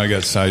 Oh, I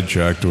got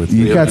sidetracked with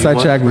You got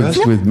sidetracked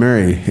what? with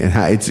Murray, and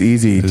how it's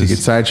easy to Is- get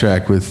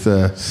sidetracked with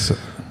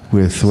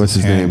what's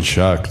his name? hand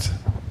chucked.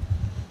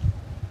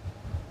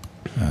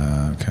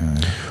 Okay.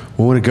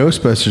 Well, when a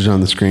Ghostbusters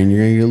on the screen, you're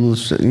gonna get a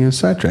little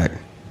sidetracked.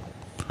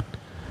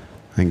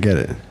 I get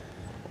it.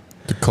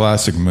 The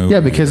classic movie.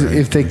 Yeah, because right?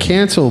 if they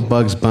cancel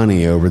Bugs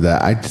Bunny over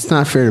that, it's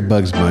not fair to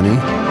Bugs Bunny.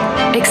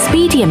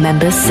 Expedia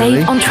members save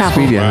Really? on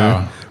travel. Expedia, Wow.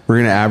 huh? We're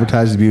gonna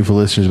advertise to beautiful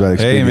listeners about Expedia.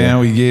 Hey man,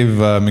 we gave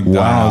McDonald's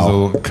Wow. a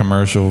little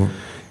commercial.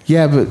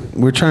 Yeah, but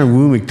we're trying to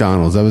woo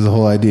McDonald's. That was the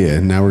whole idea.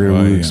 And now we're going to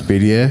Oh, woo yeah.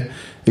 Expedia.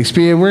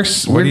 Expedia,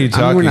 What are you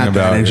talking we're not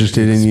about? that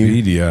interested in you.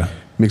 Expedia.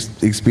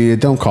 Expedia,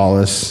 don't call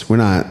us. We're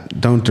not.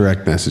 Don't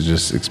direct message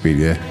us,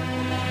 Expedia.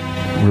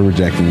 We're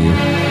rejecting you.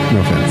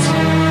 No offense.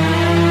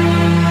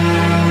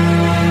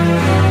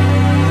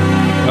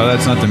 Oh,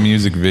 that's not the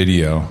music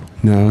video.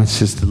 No, it's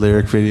just the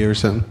lyric video or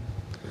something.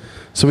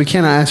 So we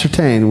cannot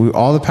ascertain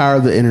all the power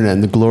of the internet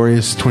and the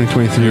glorious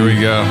 2023. Here we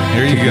go.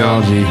 Here you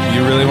Technology. go.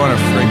 You really want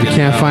to freak We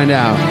can't find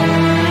out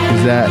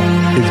is that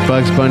it's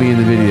Bugs Bunny in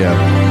the video.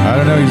 I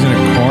don't know. He's in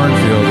a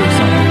cornfield or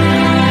something.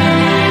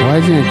 Why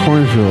is he in a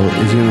cornfield?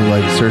 Is he going to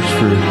like search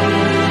for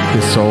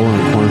his soul in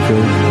a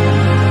cornfield?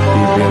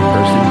 Be a bad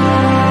person?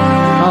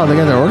 Oh, they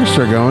got their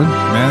orchestra going.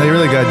 Man, they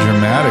really got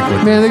dramatic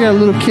with Man, they got a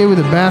little kid with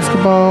a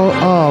basketball.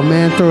 Oh,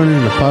 man, throwing it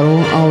in the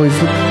puddle. Always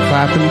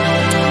clapping.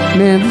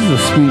 Man, this is a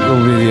sweet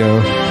little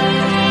video.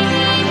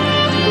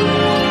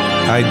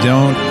 I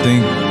don't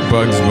think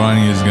Bugs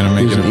Bunny is going to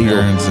make Here's an an eagle.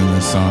 appearance in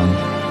this song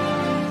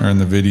or in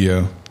the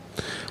video.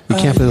 We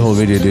can't play the whole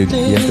video, dude.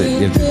 You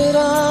have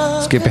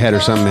to skip ahead or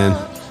something,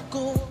 man.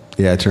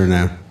 Yeah, turn it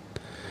down.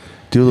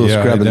 Do a little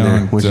Yeah, scrub in I there.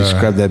 don't, Once you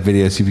scrub that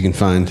video, see if you can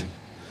find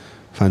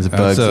the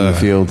bugs in the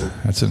field.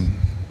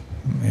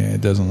 Yeah,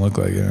 it doesn't look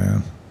like it,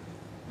 man.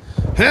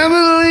 I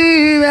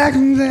believe I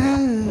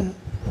can.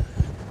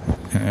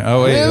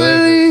 Oh wait,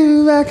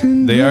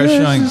 they are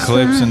showing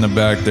clips in the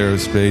back there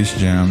of Space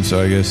Jam, so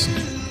I guess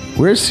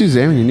Where's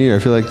Suzanne when you need her? I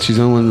feel like she's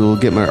the only one that will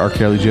get my R.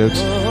 Kelly jokes.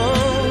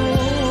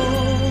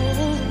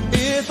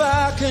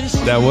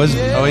 that was.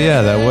 Oh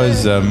yeah, that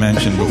was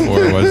mentioned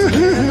before, wasn't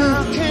it?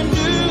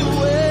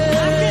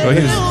 Look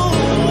at his,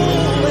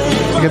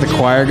 You got the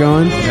choir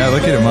going. yeah,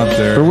 look at him up But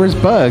there. where's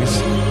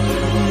Bugs?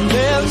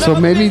 So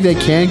maybe they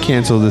can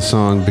cancel this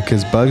song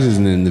because Bugs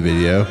isn't in the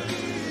video.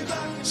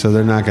 So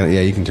they're not gonna.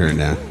 Yeah, you can turn it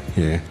down.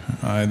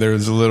 Yeah. There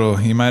was a little.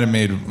 He might have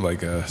made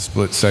like a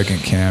split-second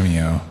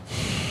cameo.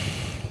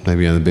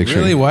 Maybe on the big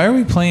Really? screen. Why are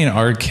we playing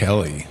R.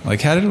 Kelly?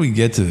 Like, how did we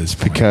get to this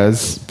point?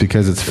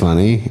 Because it's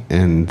funny,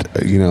 and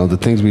the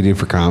things we do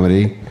for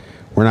comedy,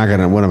 we're not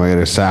gonna. What am I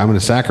gonna say? I'm gonna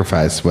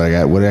sacrifice what I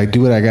got. What I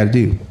do? What I got to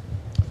do?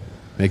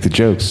 Make the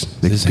jokes.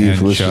 Make Is the this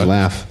beautiful hand listeners chucked?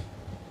 laugh.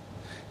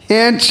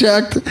 Hand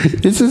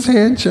chucked. This is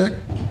hand chucked.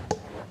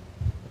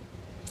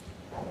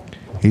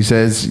 He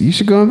says you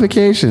should go on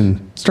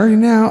vacation.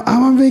 Starting now,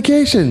 I'm on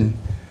vacation.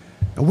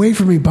 Wait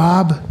for me,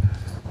 Bob.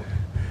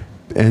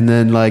 And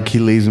then, like, he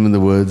leaves him in the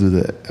woods with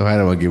it. Oh, I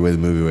don't want to give away the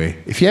movie away.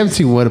 If you haven't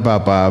seen What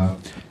About Bob,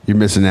 you're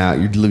missing out.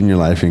 You're living your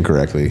life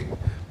incorrectly,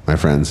 my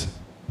friends.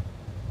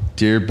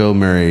 Dear Bill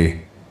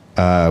Murray,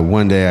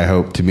 one day I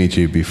hope to meet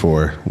you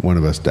before one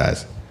of us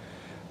dies.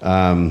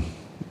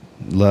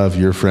 Love,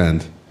 your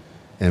friend,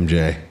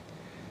 MJ.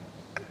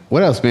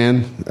 What else,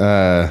 man?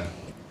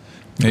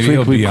 Maybe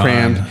he'll be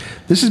crammed. on.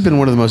 This has been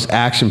one of the most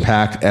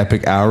action-packed,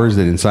 epic hours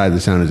that Inside the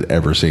Sound has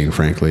ever seen.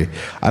 Frankly,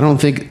 I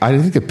think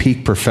the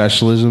peak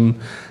professionalism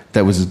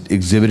that was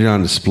exhibited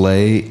on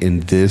display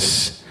in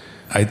this.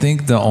 I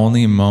think the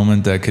only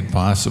moment that could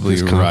possibly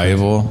This conference.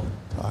 rival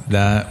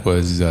that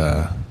was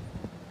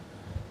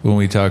when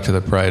we talked to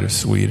the Pride of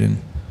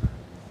Sweden,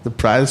 The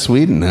Pride of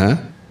Sweden, huh?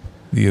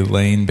 the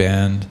Elaine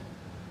band.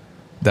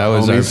 That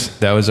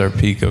was our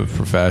peak of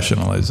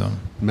professionalism.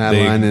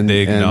 Madeline and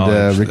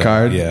acknowledged that.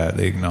 Ricard? Yeah,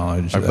 they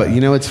acknowledged that. But you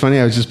know what's funny?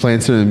 I was just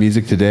playing some of the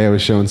music today. I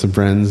was showing some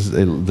friends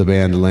the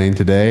band Elaine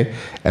today,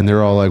 and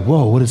they're all like,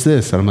 "Whoa, what is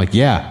this?" And I'm like,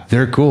 "Yeah,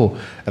 they're cool."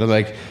 And I'm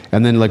like,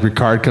 and then like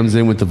Ricard comes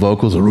in with the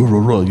vocals, "Roll,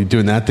 roll, roll." You're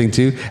doing that thing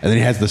too, and then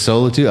he has the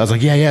solo too. I was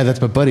like, "Yeah,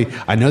 that's my buddy.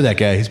 I know that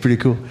guy. He's pretty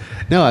cool."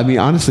 No, I mean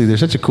honestly, they're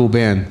such a cool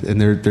band,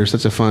 and they're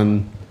such a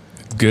fun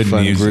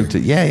music.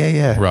 group.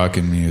 Yeah.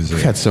 Rockin' music.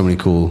 We've had so many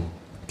cool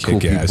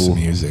Kick-ass people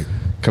music.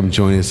 come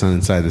join us on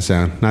Inside the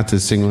Sound. Not to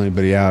single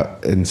anybody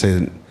out and say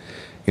that,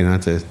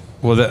 not to.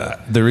 Well,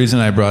 the reason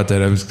I brought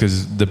that up is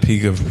because the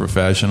peak of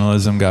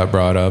professionalism got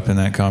brought up in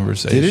that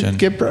conversation. Did it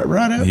get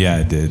brought up? Yeah,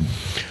 it did.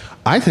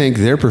 I think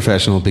they're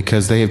professional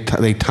because they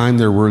time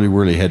their whirly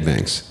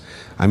headbangs.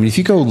 I mean, if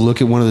you go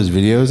look at one of those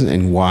videos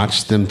and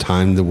watch them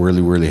time the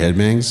whirly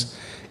headbangs,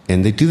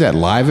 and they do that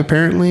live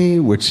apparently,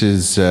 which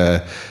is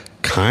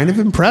kind of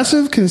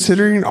impressive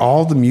considering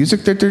all the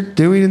music that they're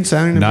doing and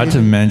sounding Not to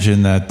amazing.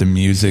 mention that the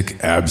music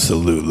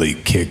absolutely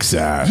kicks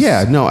ass.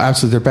 Yeah, no,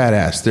 absolutely, they're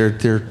badass. They're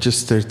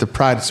the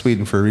Pride of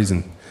Sweden for a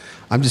reason.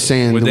 I'm just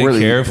saying. Would the they whirly,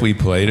 care if we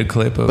played a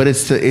clip of? But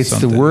it's the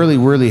something? whirly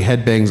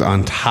headbangs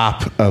on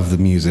top of the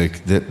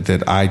music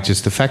that I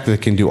just, the fact that they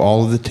can do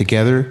all of it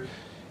together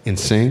in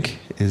sync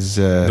is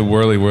the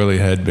whirly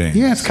headbang.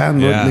 yeah, it's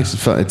kind of what makes it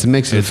fun. It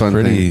makes it a fun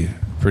thing.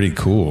 pretty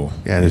cool.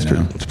 Yeah, it's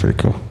pretty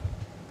cool.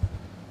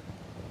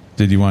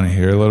 Did you want to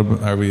hear a little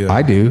bit? Are we?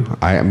 I do.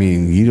 I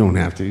mean, you don't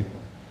have to.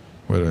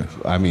 What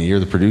I mean, you're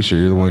the producer.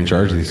 You're the one in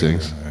charge of these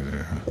things.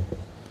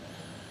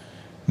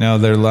 Now,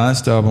 their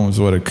last album was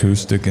what?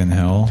 Acoustic in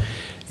Hell.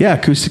 Yeah,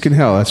 Acoustic in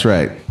Hell. That's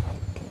right.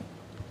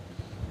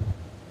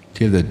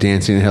 Do you have the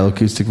Dancing in Hell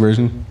acoustic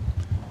version?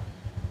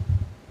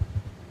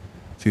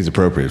 Seems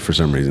appropriate for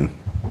some reason.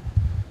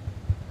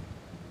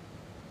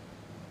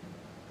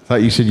 I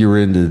thought you said you were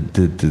into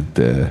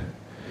the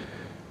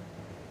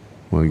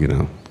well,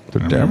 the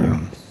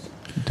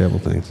devil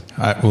things.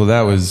 Well,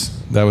 that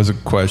was a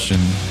question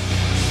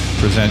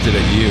presented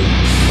at you.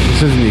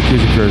 This isn't the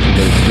acoustic version,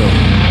 but it's still.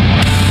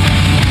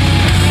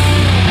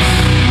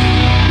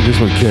 This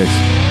one kicks.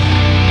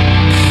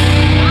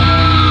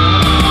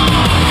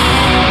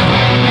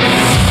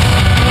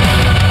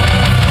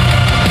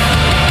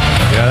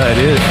 Yeah,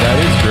 that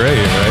is great,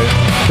 right?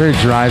 Very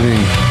driving.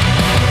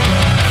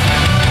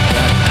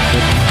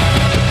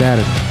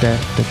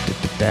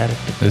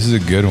 This is a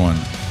good one.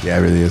 Yeah,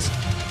 it really is.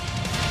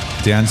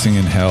 Dancing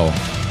in Hell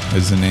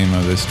is the name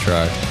of this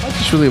track. I'm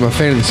just really a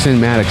fan of the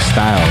cinematic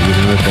style.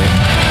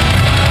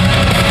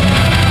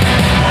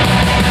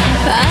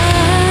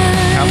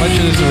 How much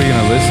of this are we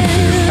going to listen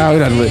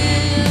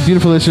to?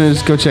 Beautiful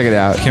listeners, go check it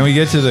out. Can we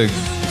get to the...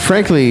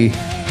 Frankly,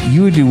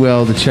 you would do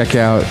well to check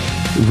out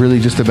really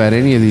just about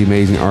any of the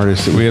amazing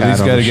artists that We we've at had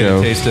least on got the to get show.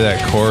 a taste of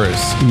that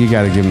chorus. You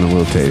got to give them a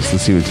little taste.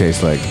 Let's see what it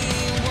tastes like.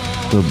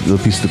 Little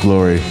piece of the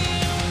glory.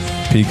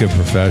 Peak of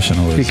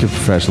professionalism. Peak of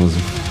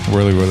professionalism.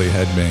 Whirly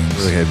headbangs.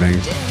 Really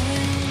headbangs.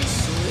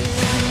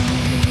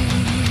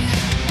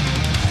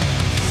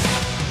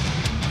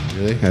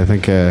 Really? I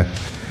think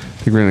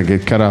we're gonna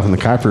get cut off on the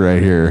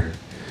copyright here.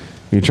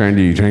 You trying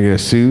to get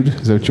us sued?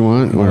 Is that what you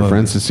want? You want our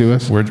friends to sue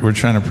us? We're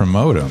trying to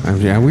promote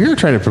them. Yeah, we are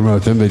trying to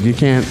promote them, but you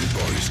can't.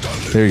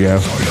 There you go.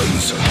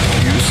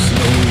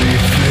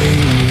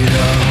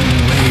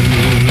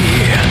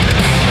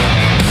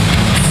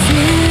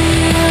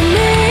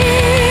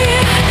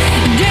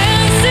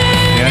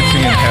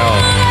 Dancing in Hell.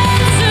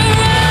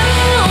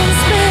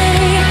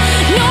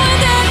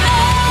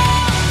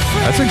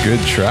 That's a good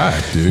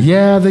track, dude.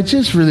 Yeah, they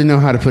just really know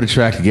how to put a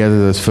track together.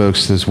 Those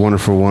folks, those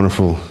wonderful,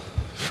 wonderful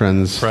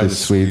friends, Pride the of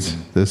Swedes.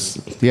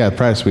 Sweden.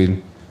 Pride of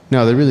Sweden.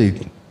 No,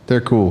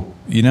 they're cool.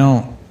 You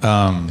know,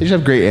 They just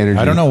have great energy.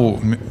 I don't know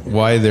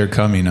why they're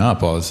coming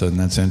up all of a sudden.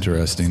 That's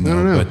interesting, though. I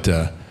don't know.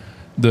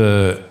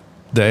 But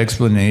the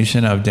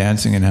explanation of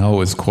Dancing in Hell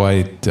was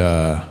quite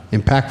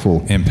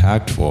impactful.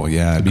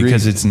 Yeah, Agreed.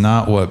 because it's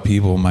not what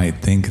people might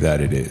think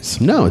that it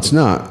is. No, it's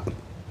not.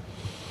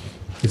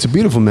 It's a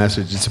beautiful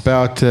message. It's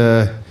about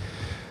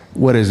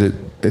what is it?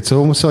 It's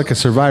almost like a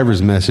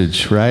survivor's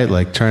message, right?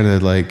 Like trying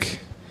to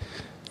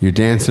you're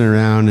dancing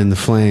around in the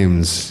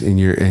flames and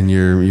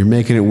you're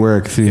making it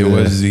work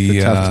through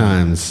the tough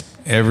times.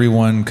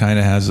 Everyone kind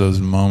of has those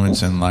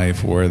moments in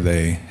life where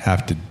they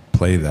have to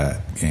play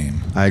that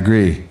game. I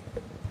agree.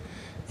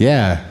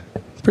 Yeah,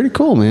 pretty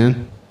cool,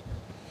 man.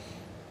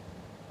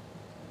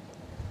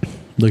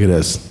 Look at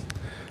us.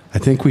 I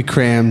think we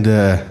crammed.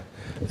 I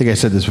think I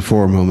said this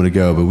before a moment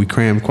ago, but we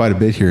crammed quite a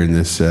bit here in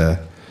this. It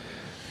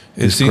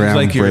seems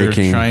like you're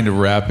trying to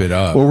wrap it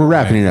up. Well, we're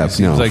wrapping it up. It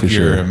seems like for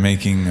you're sure.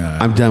 making.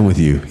 I'm done with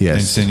you. Yes.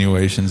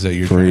 Insinuations that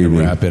you're trying to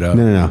wrap it up.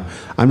 No.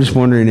 I'm just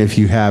wondering if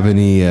you have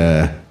any.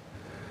 If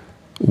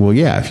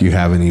you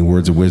have any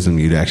words of wisdom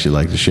you'd actually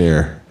like to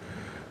share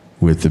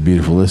with the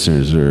beautiful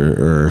listeners,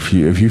 or if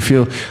you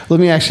feel. Let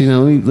me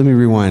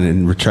rewind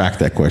and retract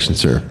that question,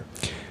 sir.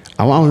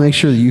 I want to make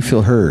sure that you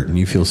feel heard and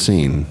you feel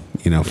seen.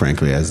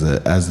 Frankly, as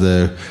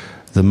the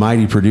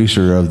mighty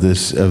producer of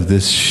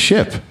this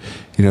ship,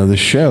 the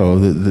show,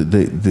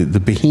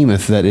 the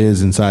behemoth that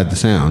is Inside the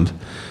Sound.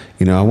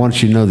 I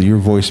want you to know that your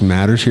voice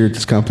matters here at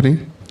this company.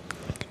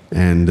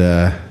 And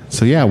I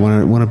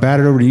want to bat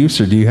it over to you,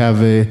 sir. Do you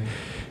have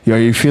are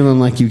you feeling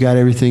like you got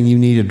everything you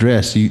need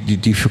addressed? Do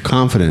you feel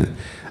confident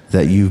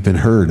that you've been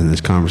heard in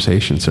this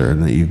conversation, sir,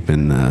 and that you've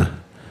been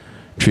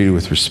treated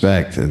with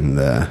respect and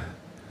an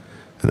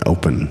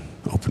open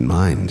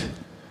mind?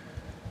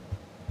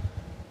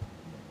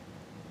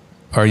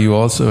 Are you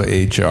also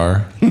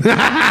HR?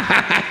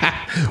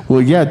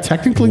 Well, yeah,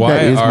 technically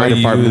that is my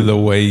department. Why are you the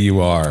way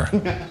you are?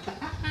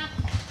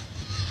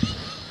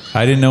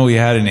 I didn't know we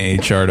had an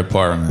HR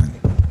department.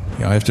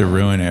 I have to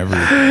ruin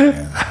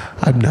everything.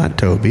 I'm not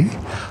Toby.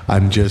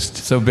 I'm just...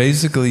 So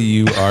basically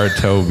you are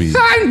Toby.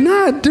 I'm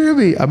not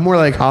Toby. I'm more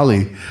like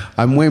Holly.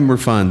 I'm way more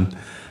fun.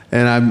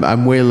 And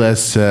I'm way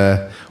less...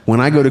 when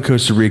I go to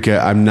Costa Rica,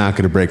 I'm not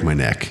going to break my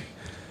neck.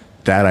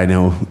 That I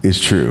know is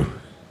true.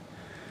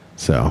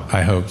 So...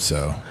 I hope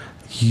so.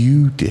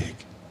 You dig.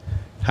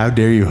 How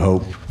dare you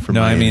hope for No,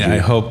 my I mean, injury. I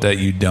hope that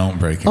you don't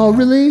break your Oh, neck.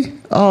 really?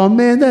 Oh,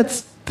 man, man,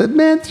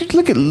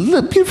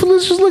 look, beautiful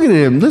listeners, look at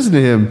him. Listen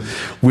to him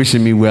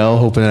wishing me well,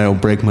 hoping I don't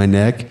break my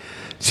neck.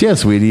 See how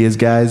sweet he is,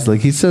 guys?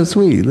 He's so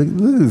sweet. Look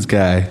at this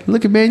guy.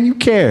 Look at, man, you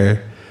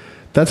care.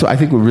 That's what I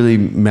think what really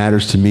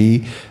matters to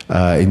me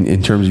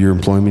in terms of your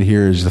employment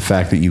here is the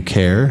fact that you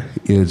care.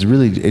 It's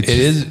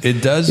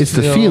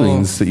the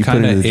feelings that you put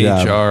into the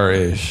job.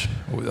 HR-ish.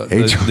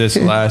 This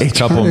last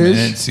couple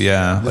minutes,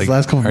 yeah.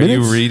 Last couple are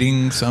minutes? you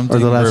reading something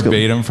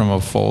verbatim from a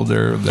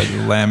folder,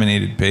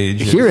 laminated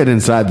page? Here at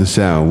Inside the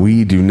Sound,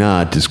 we do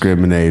not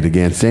discriminate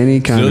against any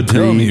kind of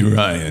tell me,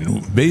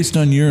 Ryan, based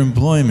on your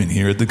employment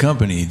here at the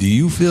company, do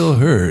you feel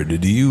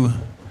heard? Do you...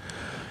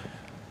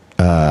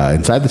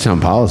 Inside the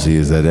Sound policy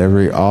is that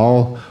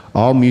all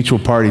mutual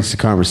parties to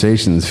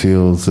conversations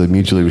feels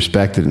mutually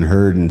respected and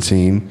heard and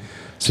seen.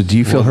 So do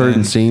you feel heard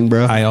and seen,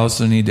 bro? I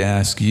also need to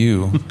ask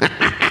you,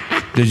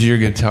 did your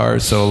guitar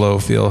solo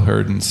feel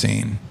heard and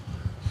seen?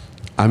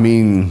 I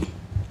mean,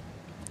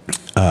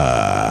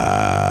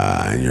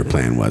 your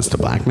plan was to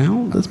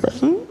blackmail this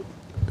person?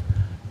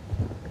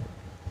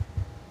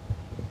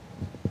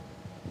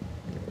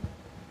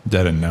 Is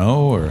that a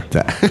no or?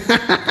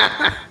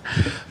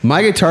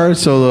 My guitar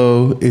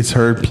solo is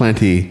heard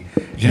plenty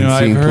and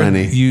seen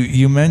plenty.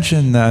 You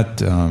mentioned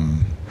that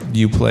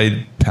you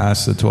played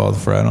past the 12th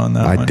fret on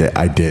that one.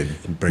 I did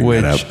bring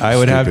which that up. I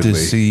would have to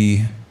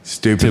see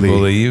to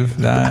believe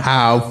that.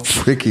 How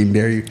freaking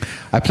dare you?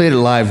 I played it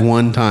live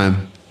one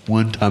time.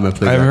 One time I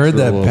played it. I've heard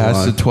that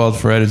past live. the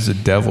 12th fret is the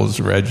devil's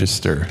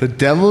register. The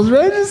devil's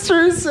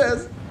register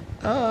says...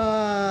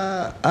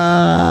 so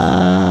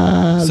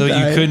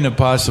you couldn't have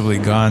possibly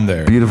gone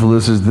there. Beautiful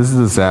listeners, this is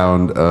the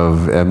sound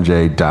of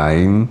MJ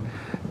dying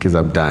because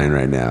I'm dying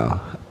right now.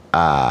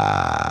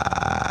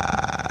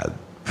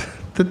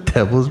 The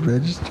devil's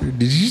register.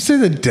 Did you say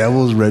the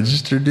devil's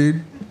register,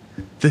 dude?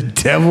 The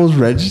devil's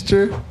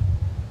register?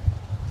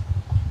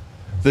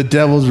 The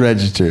devil's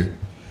register.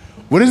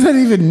 What does that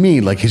even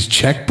mean? Like his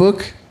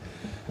checkbook?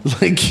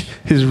 Like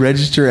his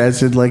register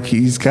as in like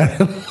he's got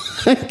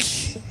like...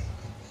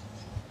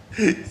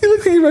 He looks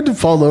like he's about to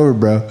fall over,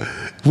 bro.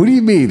 What do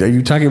you mean? Are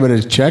you talking about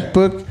his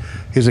checkbook,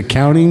 his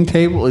accounting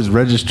table, his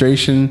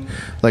registration,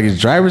 like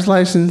his driver's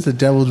license, the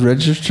devil's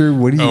register?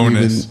 What do you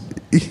Onus.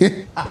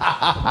 even?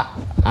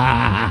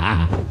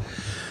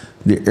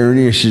 The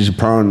earnest is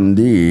upon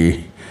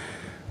thee,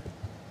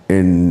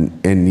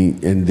 and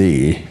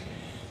thee.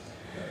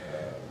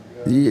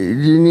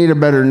 You need a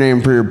better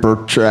name for your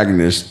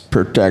protagonist.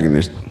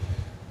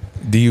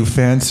 Do you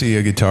fancy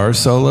a guitar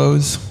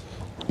solos?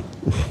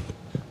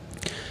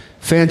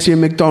 Fancy a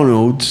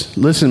McDonald's.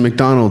 Listen,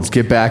 McDonald's,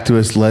 get back to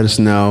us. Let us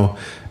know.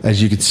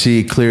 as you can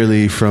see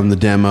clearly from the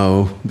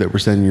demo that we're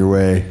sending your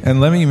way. And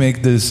let me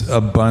make this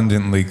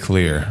abundantly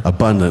clear.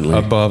 Abundantly.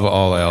 Above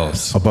all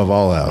else. Above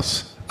all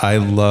else. I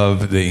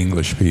love the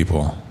English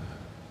people.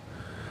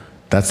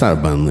 That's not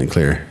abundantly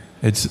clear.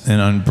 It's an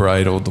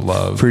unbridled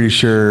love. Pretty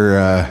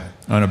sure.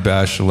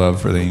 Unabashed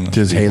love for the English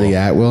Does people. Haley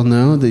Atwell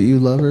know that you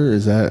love her?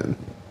 Is that...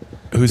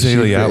 Who's is she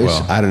Haley British?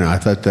 Atwell? I don't know. I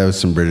thought that was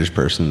some British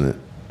person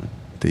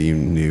that you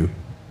knew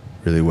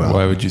really well.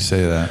 Why would you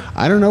say that?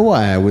 I don't know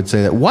why I would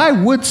say that. Why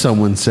would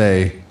someone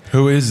say...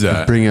 Who is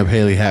that? Bring up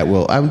Haley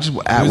Atwell. I'm just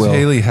Atwell. Who's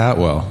Haley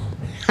Atwell?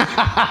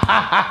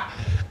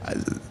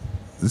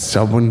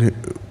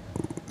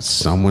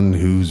 Someone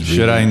who's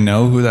Should I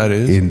know who that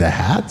is? in the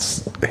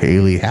hats.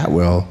 Haley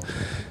Atwell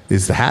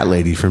is the hat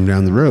lady from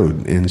down the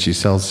road, and she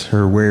sells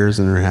her wares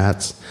and her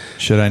hats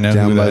Should I know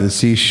down who by that the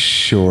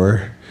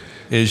seashore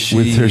is? She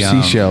with her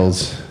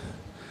seashells.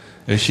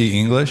 Is she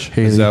English?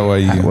 Haley Is that why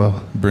you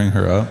Atwell. bring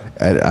her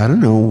up? I don't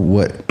know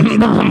what.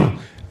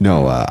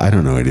 No, I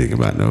don't know anything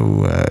about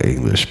no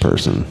English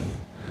person.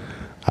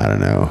 I don't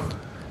know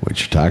what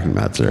you're talking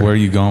about, sir. Where are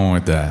you going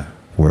with that?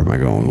 Where am I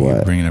going with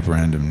what? Bringing up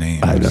random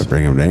names. I don't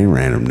bring up any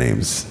random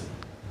names.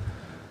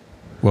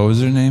 What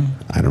was her name?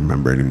 I don't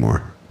remember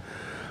anymore.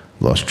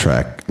 Lost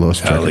track of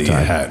time.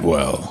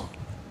 Atwell.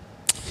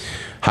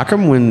 How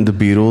come when the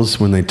Beatles,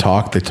 when they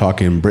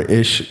talk in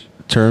British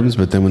terms,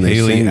 but then when they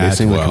Haley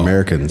sing like Atwell.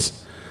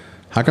 Americans?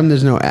 How come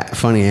there's no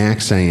funny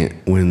accent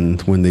when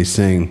they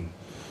sing?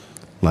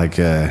 Like,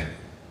 I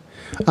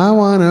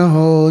want to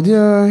hold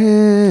your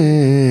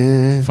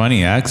hand.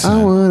 Funny accent.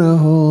 I want to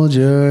hold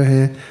your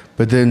hand.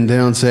 But then they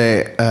don't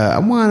say, I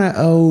want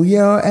to owe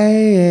your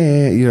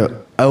hand. You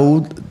know,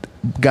 old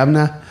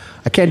governor.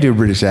 I can't do a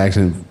British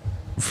accent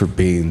for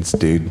beans,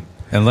 dude.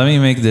 And let me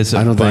make this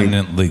I don't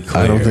abundantly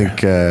clear. I don't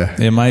think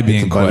it might be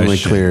it's in abundantly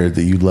question. clear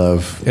that you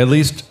love. At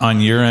least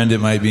on your end, it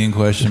might be in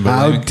question. But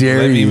How let me, dare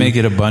let you? me make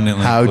it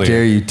abundantly How clear.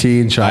 dare you?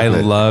 Tea and I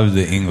chocolate. love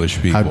the English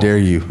people. How dare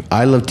you?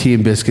 I love tea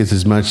and biscuits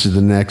as much as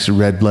the next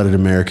red-blooded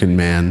American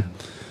man.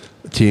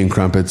 Tea and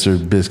crumpets or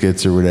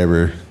biscuits or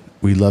whatever.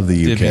 We love the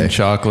UK. Dipping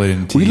chocolate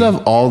in tea. We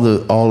love all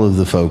of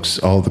the folks,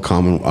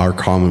 our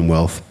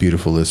Commonwealth,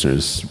 beautiful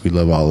listeners. We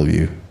love all of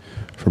you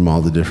from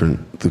all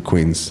the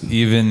queens.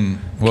 Even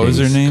what was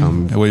her Kings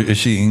name? come- Wait, is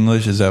she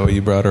English? Is that what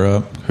you brought her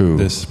up? Who?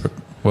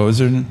 What was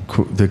her name?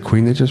 The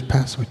queen that just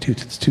passed away,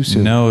 dude. It's too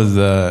soon. No,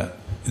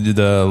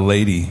 the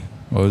lady.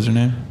 What was her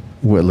name?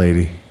 What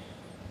lady?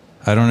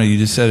 I don't know. You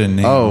just said a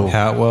name. Oh.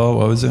 Hatwell.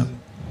 What was it?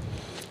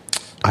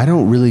 I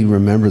don't really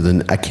remember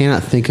I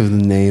cannot think of the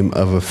name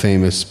of a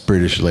famous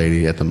British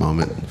lady at the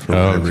moment. For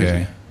whatever Okay.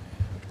 reason.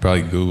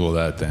 Probably Google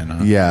that then.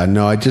 Huh? Yeah,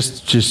 no, I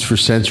just for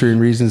censoring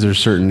reasons, there's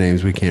certain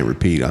names we can't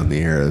repeat on the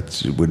air.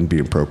 It wouldn't be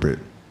appropriate.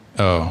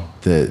 Oh.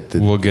 The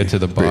We'll get to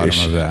the bottom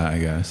British- of that, I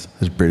guess.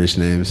 There's British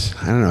names.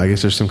 I don't know. I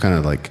guess there's some kind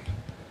of like,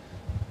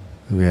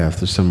 yeah, if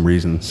there's some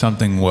reason.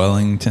 Something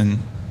Wellington.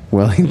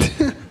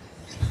 Wellington.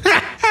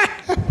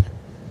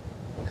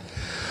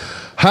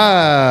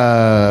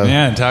 Ha.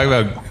 Man, talk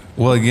about.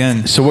 Well,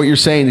 again, So what you're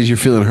saying is you're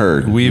feeling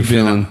heard. we've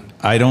You're been. feeling,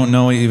 I don't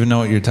even know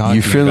what you're talking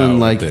you're about. feeling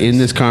with like in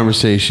this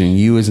conversation,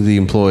 you as the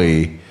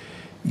employee,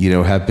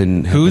 have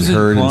been Who's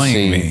heard and employing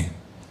seen. me?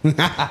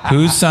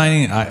 Who's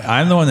signing?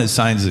 I'm the one that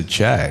signs the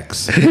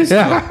checks.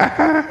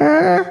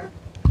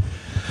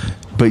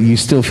 But you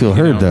still feel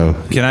heard though,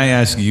 Can I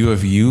ask you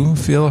if you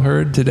feel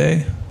heard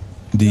today?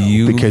 Do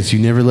you? because you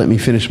never let me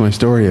finish my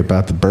story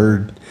about the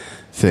bird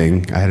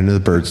thing. I had another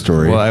bird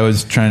story. Well, I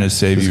was trying to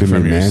save It's you gonna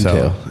from be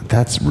yourself. mantail.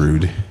 That's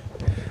rude.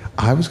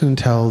 I was going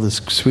to tell this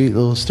sweet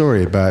little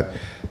story about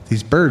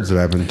these birds that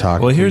I've been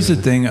talking Well, to. here's the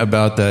thing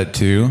about that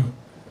too.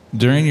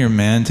 During your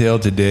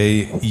mantail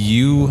today,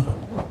 you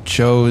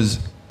chose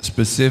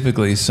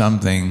specifically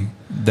something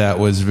that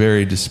was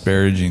very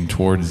disparaging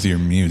towards your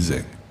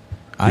music.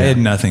 I had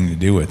nothing to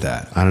do with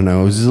that. I don't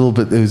know. It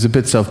was a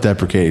bit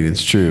self-deprecating.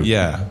 It's true.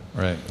 Yeah,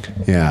 right.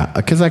 Yeah,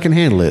 because I can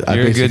handle it. You're I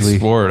a good basically,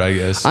 sport, I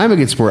guess. I'm a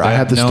good sport. I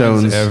have the No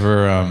stones. one's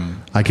ever.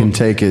 I can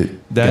take it.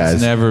 That's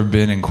guys. never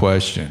been in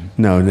question.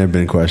 No, never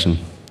been in question.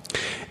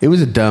 It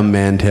was a dumb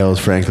mantails,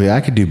 frankly.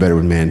 I could do better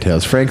with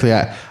mantails. Frankly,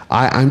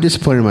 I'm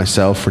disappointed in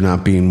myself for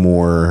not being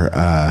more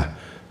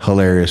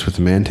hilarious with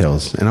the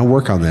mantails. And I'll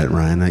work on that,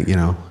 Ryan.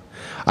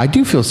 I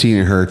do feel seen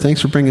and heard.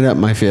 Thanks for bringing up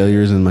my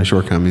failures and my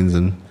shortcomings.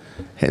 And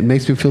it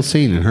makes me feel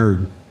seen and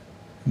heard.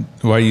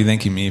 Why are you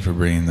thanking me for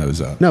bringing those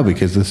up? No,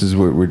 because this is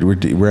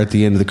we're at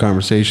the end of the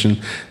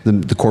conversation,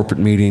 the corporate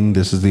meeting.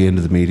 This is the end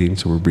of the meeting,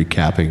 so we're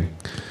recapping.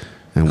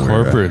 And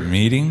Corporate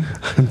meeting?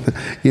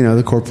 we're,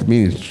 the corporate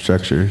meeting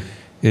structure.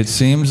 It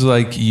seems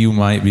like you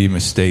might be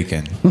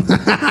mistaken.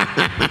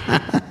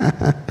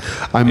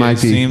 I might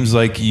It be. seems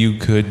like you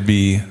could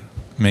be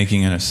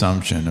making an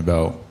assumption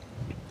about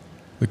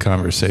the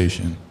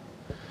conversation.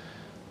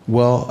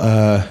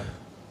 Well,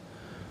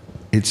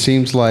 it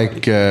seems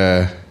like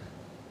I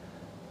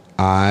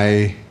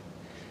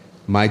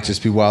might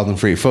just be wild and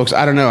free, folks.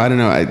 I don't know.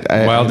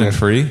 Wild and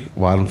free?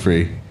 Wild and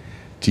free.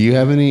 Do you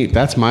have any?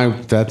 That's my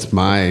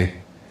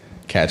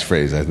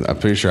catchphrase. I'm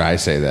pretty sure I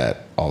say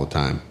that all the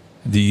time.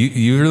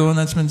 You're the one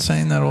that's been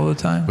saying that all the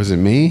time? Was it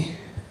me?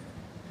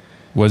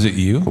 Was it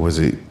you? Was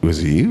it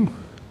you?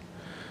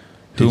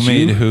 Who Did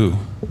made you? who?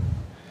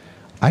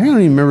 I don't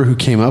even remember who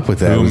came up with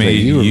that. Who Was that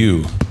made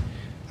you?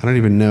 I don't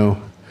even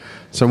know.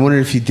 So I'm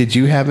wondering if did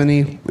you have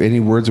any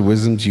words of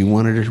wisdoms you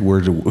wanted to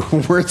words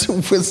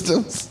of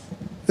wisdoms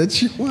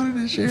that you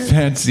wanted to share?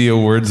 Fancy a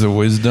words of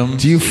wisdom?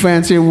 Do you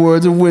fancy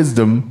words of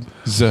wisdom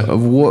The of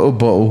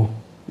Waterbowl?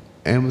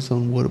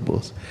 Amazon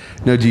Waterballs.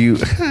 No, do you?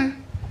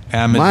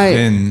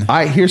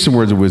 Amazon. Here's some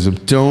words of wisdom.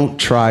 Don't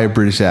try a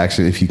British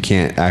accent if you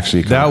can't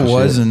actually. That accomplish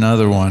was it.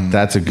 another one.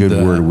 That's a good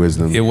word of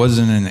wisdom. It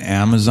wasn't an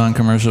Amazon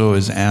commercial. It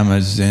was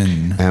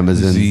Amazon.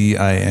 Amazon.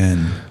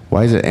 Z-I-N.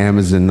 Why is it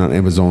Amazon, not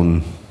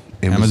Amazon?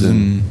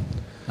 Amazon.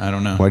 I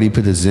don't know. Why do you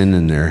put the Zin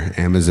in there?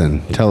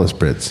 Amazon. Tell us,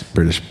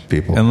 British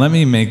people. And let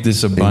me make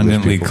this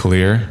abundantly people.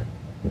 clear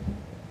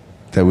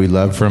That we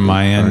love from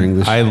my our end.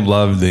 English. I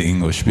love the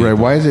English people. Right.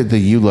 Why is it that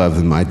you love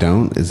them? I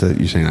don't. Is that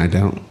you're saying I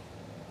don't?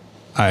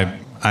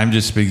 I'm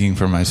just speaking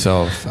for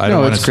myself. I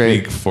don't want to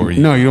speak for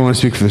you. No, you don't want to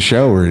speak for the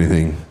show or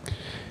anything.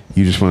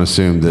 You just want to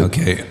assume that.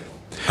 Okay.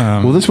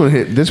 Well, this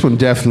one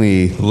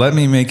definitely Let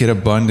me make it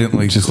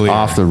abundantly just clear.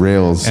 off the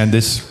rails. And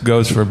this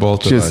goes for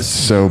both of us.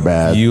 Just so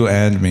bad. You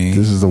and me.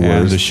 This is the And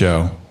worst. the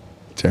show.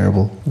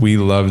 Terrible. We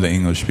love the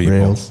English people.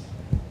 Rails.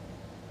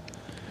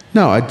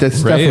 No,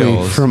 that's definitely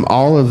Rails. from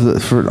all of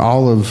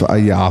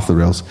off the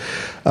rails,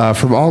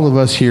 from all of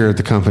us here at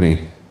the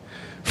company.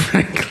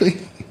 Frankly.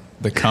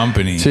 The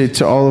company.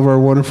 To all of our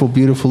wonderful,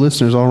 beautiful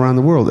listeners all around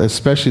the world,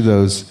 especially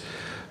those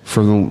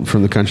from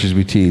the countries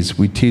we tease.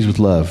 We tease with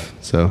love.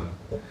 So,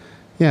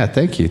 yeah,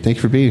 thank you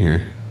for being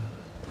here.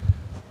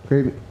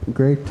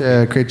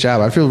 Great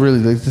job. I feel really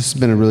like this has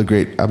been a really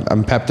great.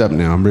 I'm pepped up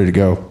now. I'm ready to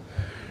go.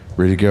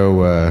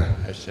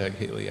 Hashtag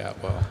Haley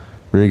Atwell.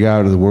 Ready to go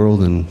out of the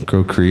world and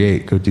go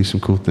create. Go do some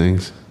cool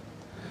things.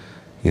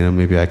 You know,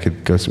 maybe I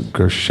could go some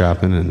grocery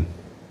shopping and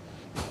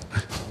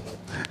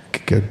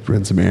could go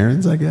run some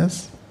errands. I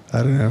guess.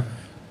 I don't know.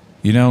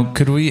 You know,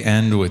 could we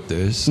end with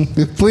this?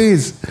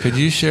 Please. Could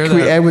you share Can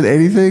we that end with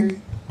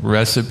anything?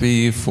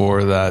 recipe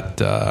for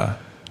that?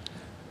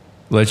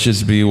 Let's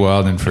just be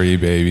wild and free,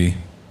 baby.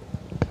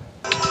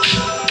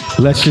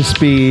 Let's just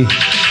be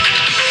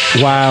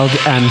wild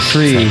and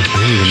free, I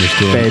don't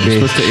understand. baby.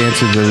 You're supposed to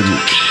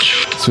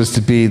answer supposed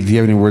to be, do you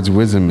have any words of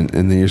wisdom?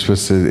 And then you're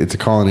supposed to, it's a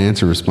call and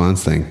answer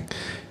response thing.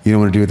 You don't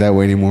want to do it that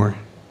way anymore?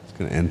 It's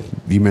going to end.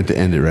 You meant to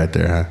end it right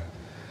there, huh?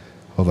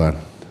 Hold on.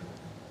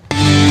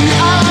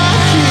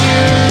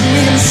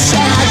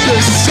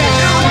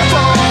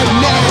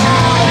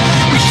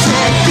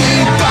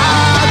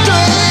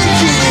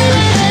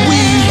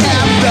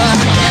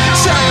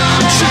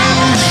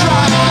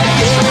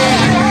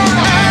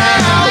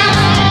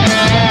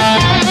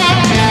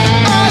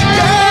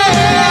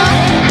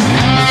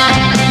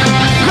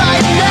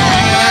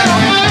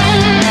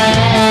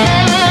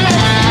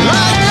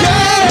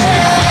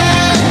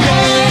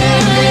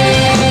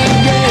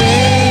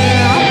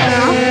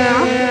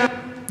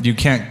 You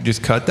can't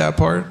just cut that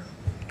part?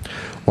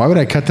 Why would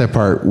I cut that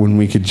part when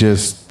we could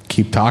just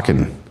keep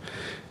talking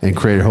and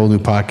create a whole new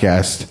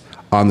podcast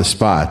on the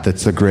spot?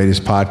 That's the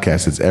greatest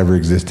podcast that's ever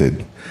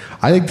existed.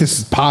 I think this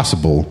is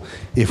possible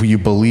if you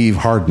believe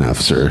hard enough,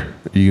 sir.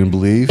 Are you going to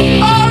believe? All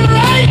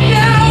right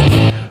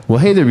now. Well,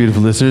 hey there,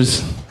 beautiful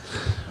listeners.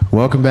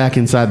 Welcome back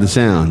inside the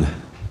sound.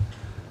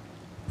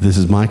 This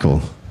is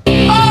Michael. All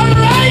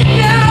right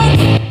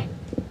now.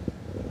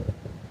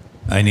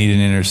 I need an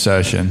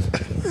intercession.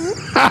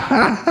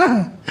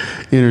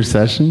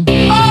 Intercession. All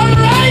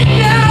right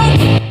now.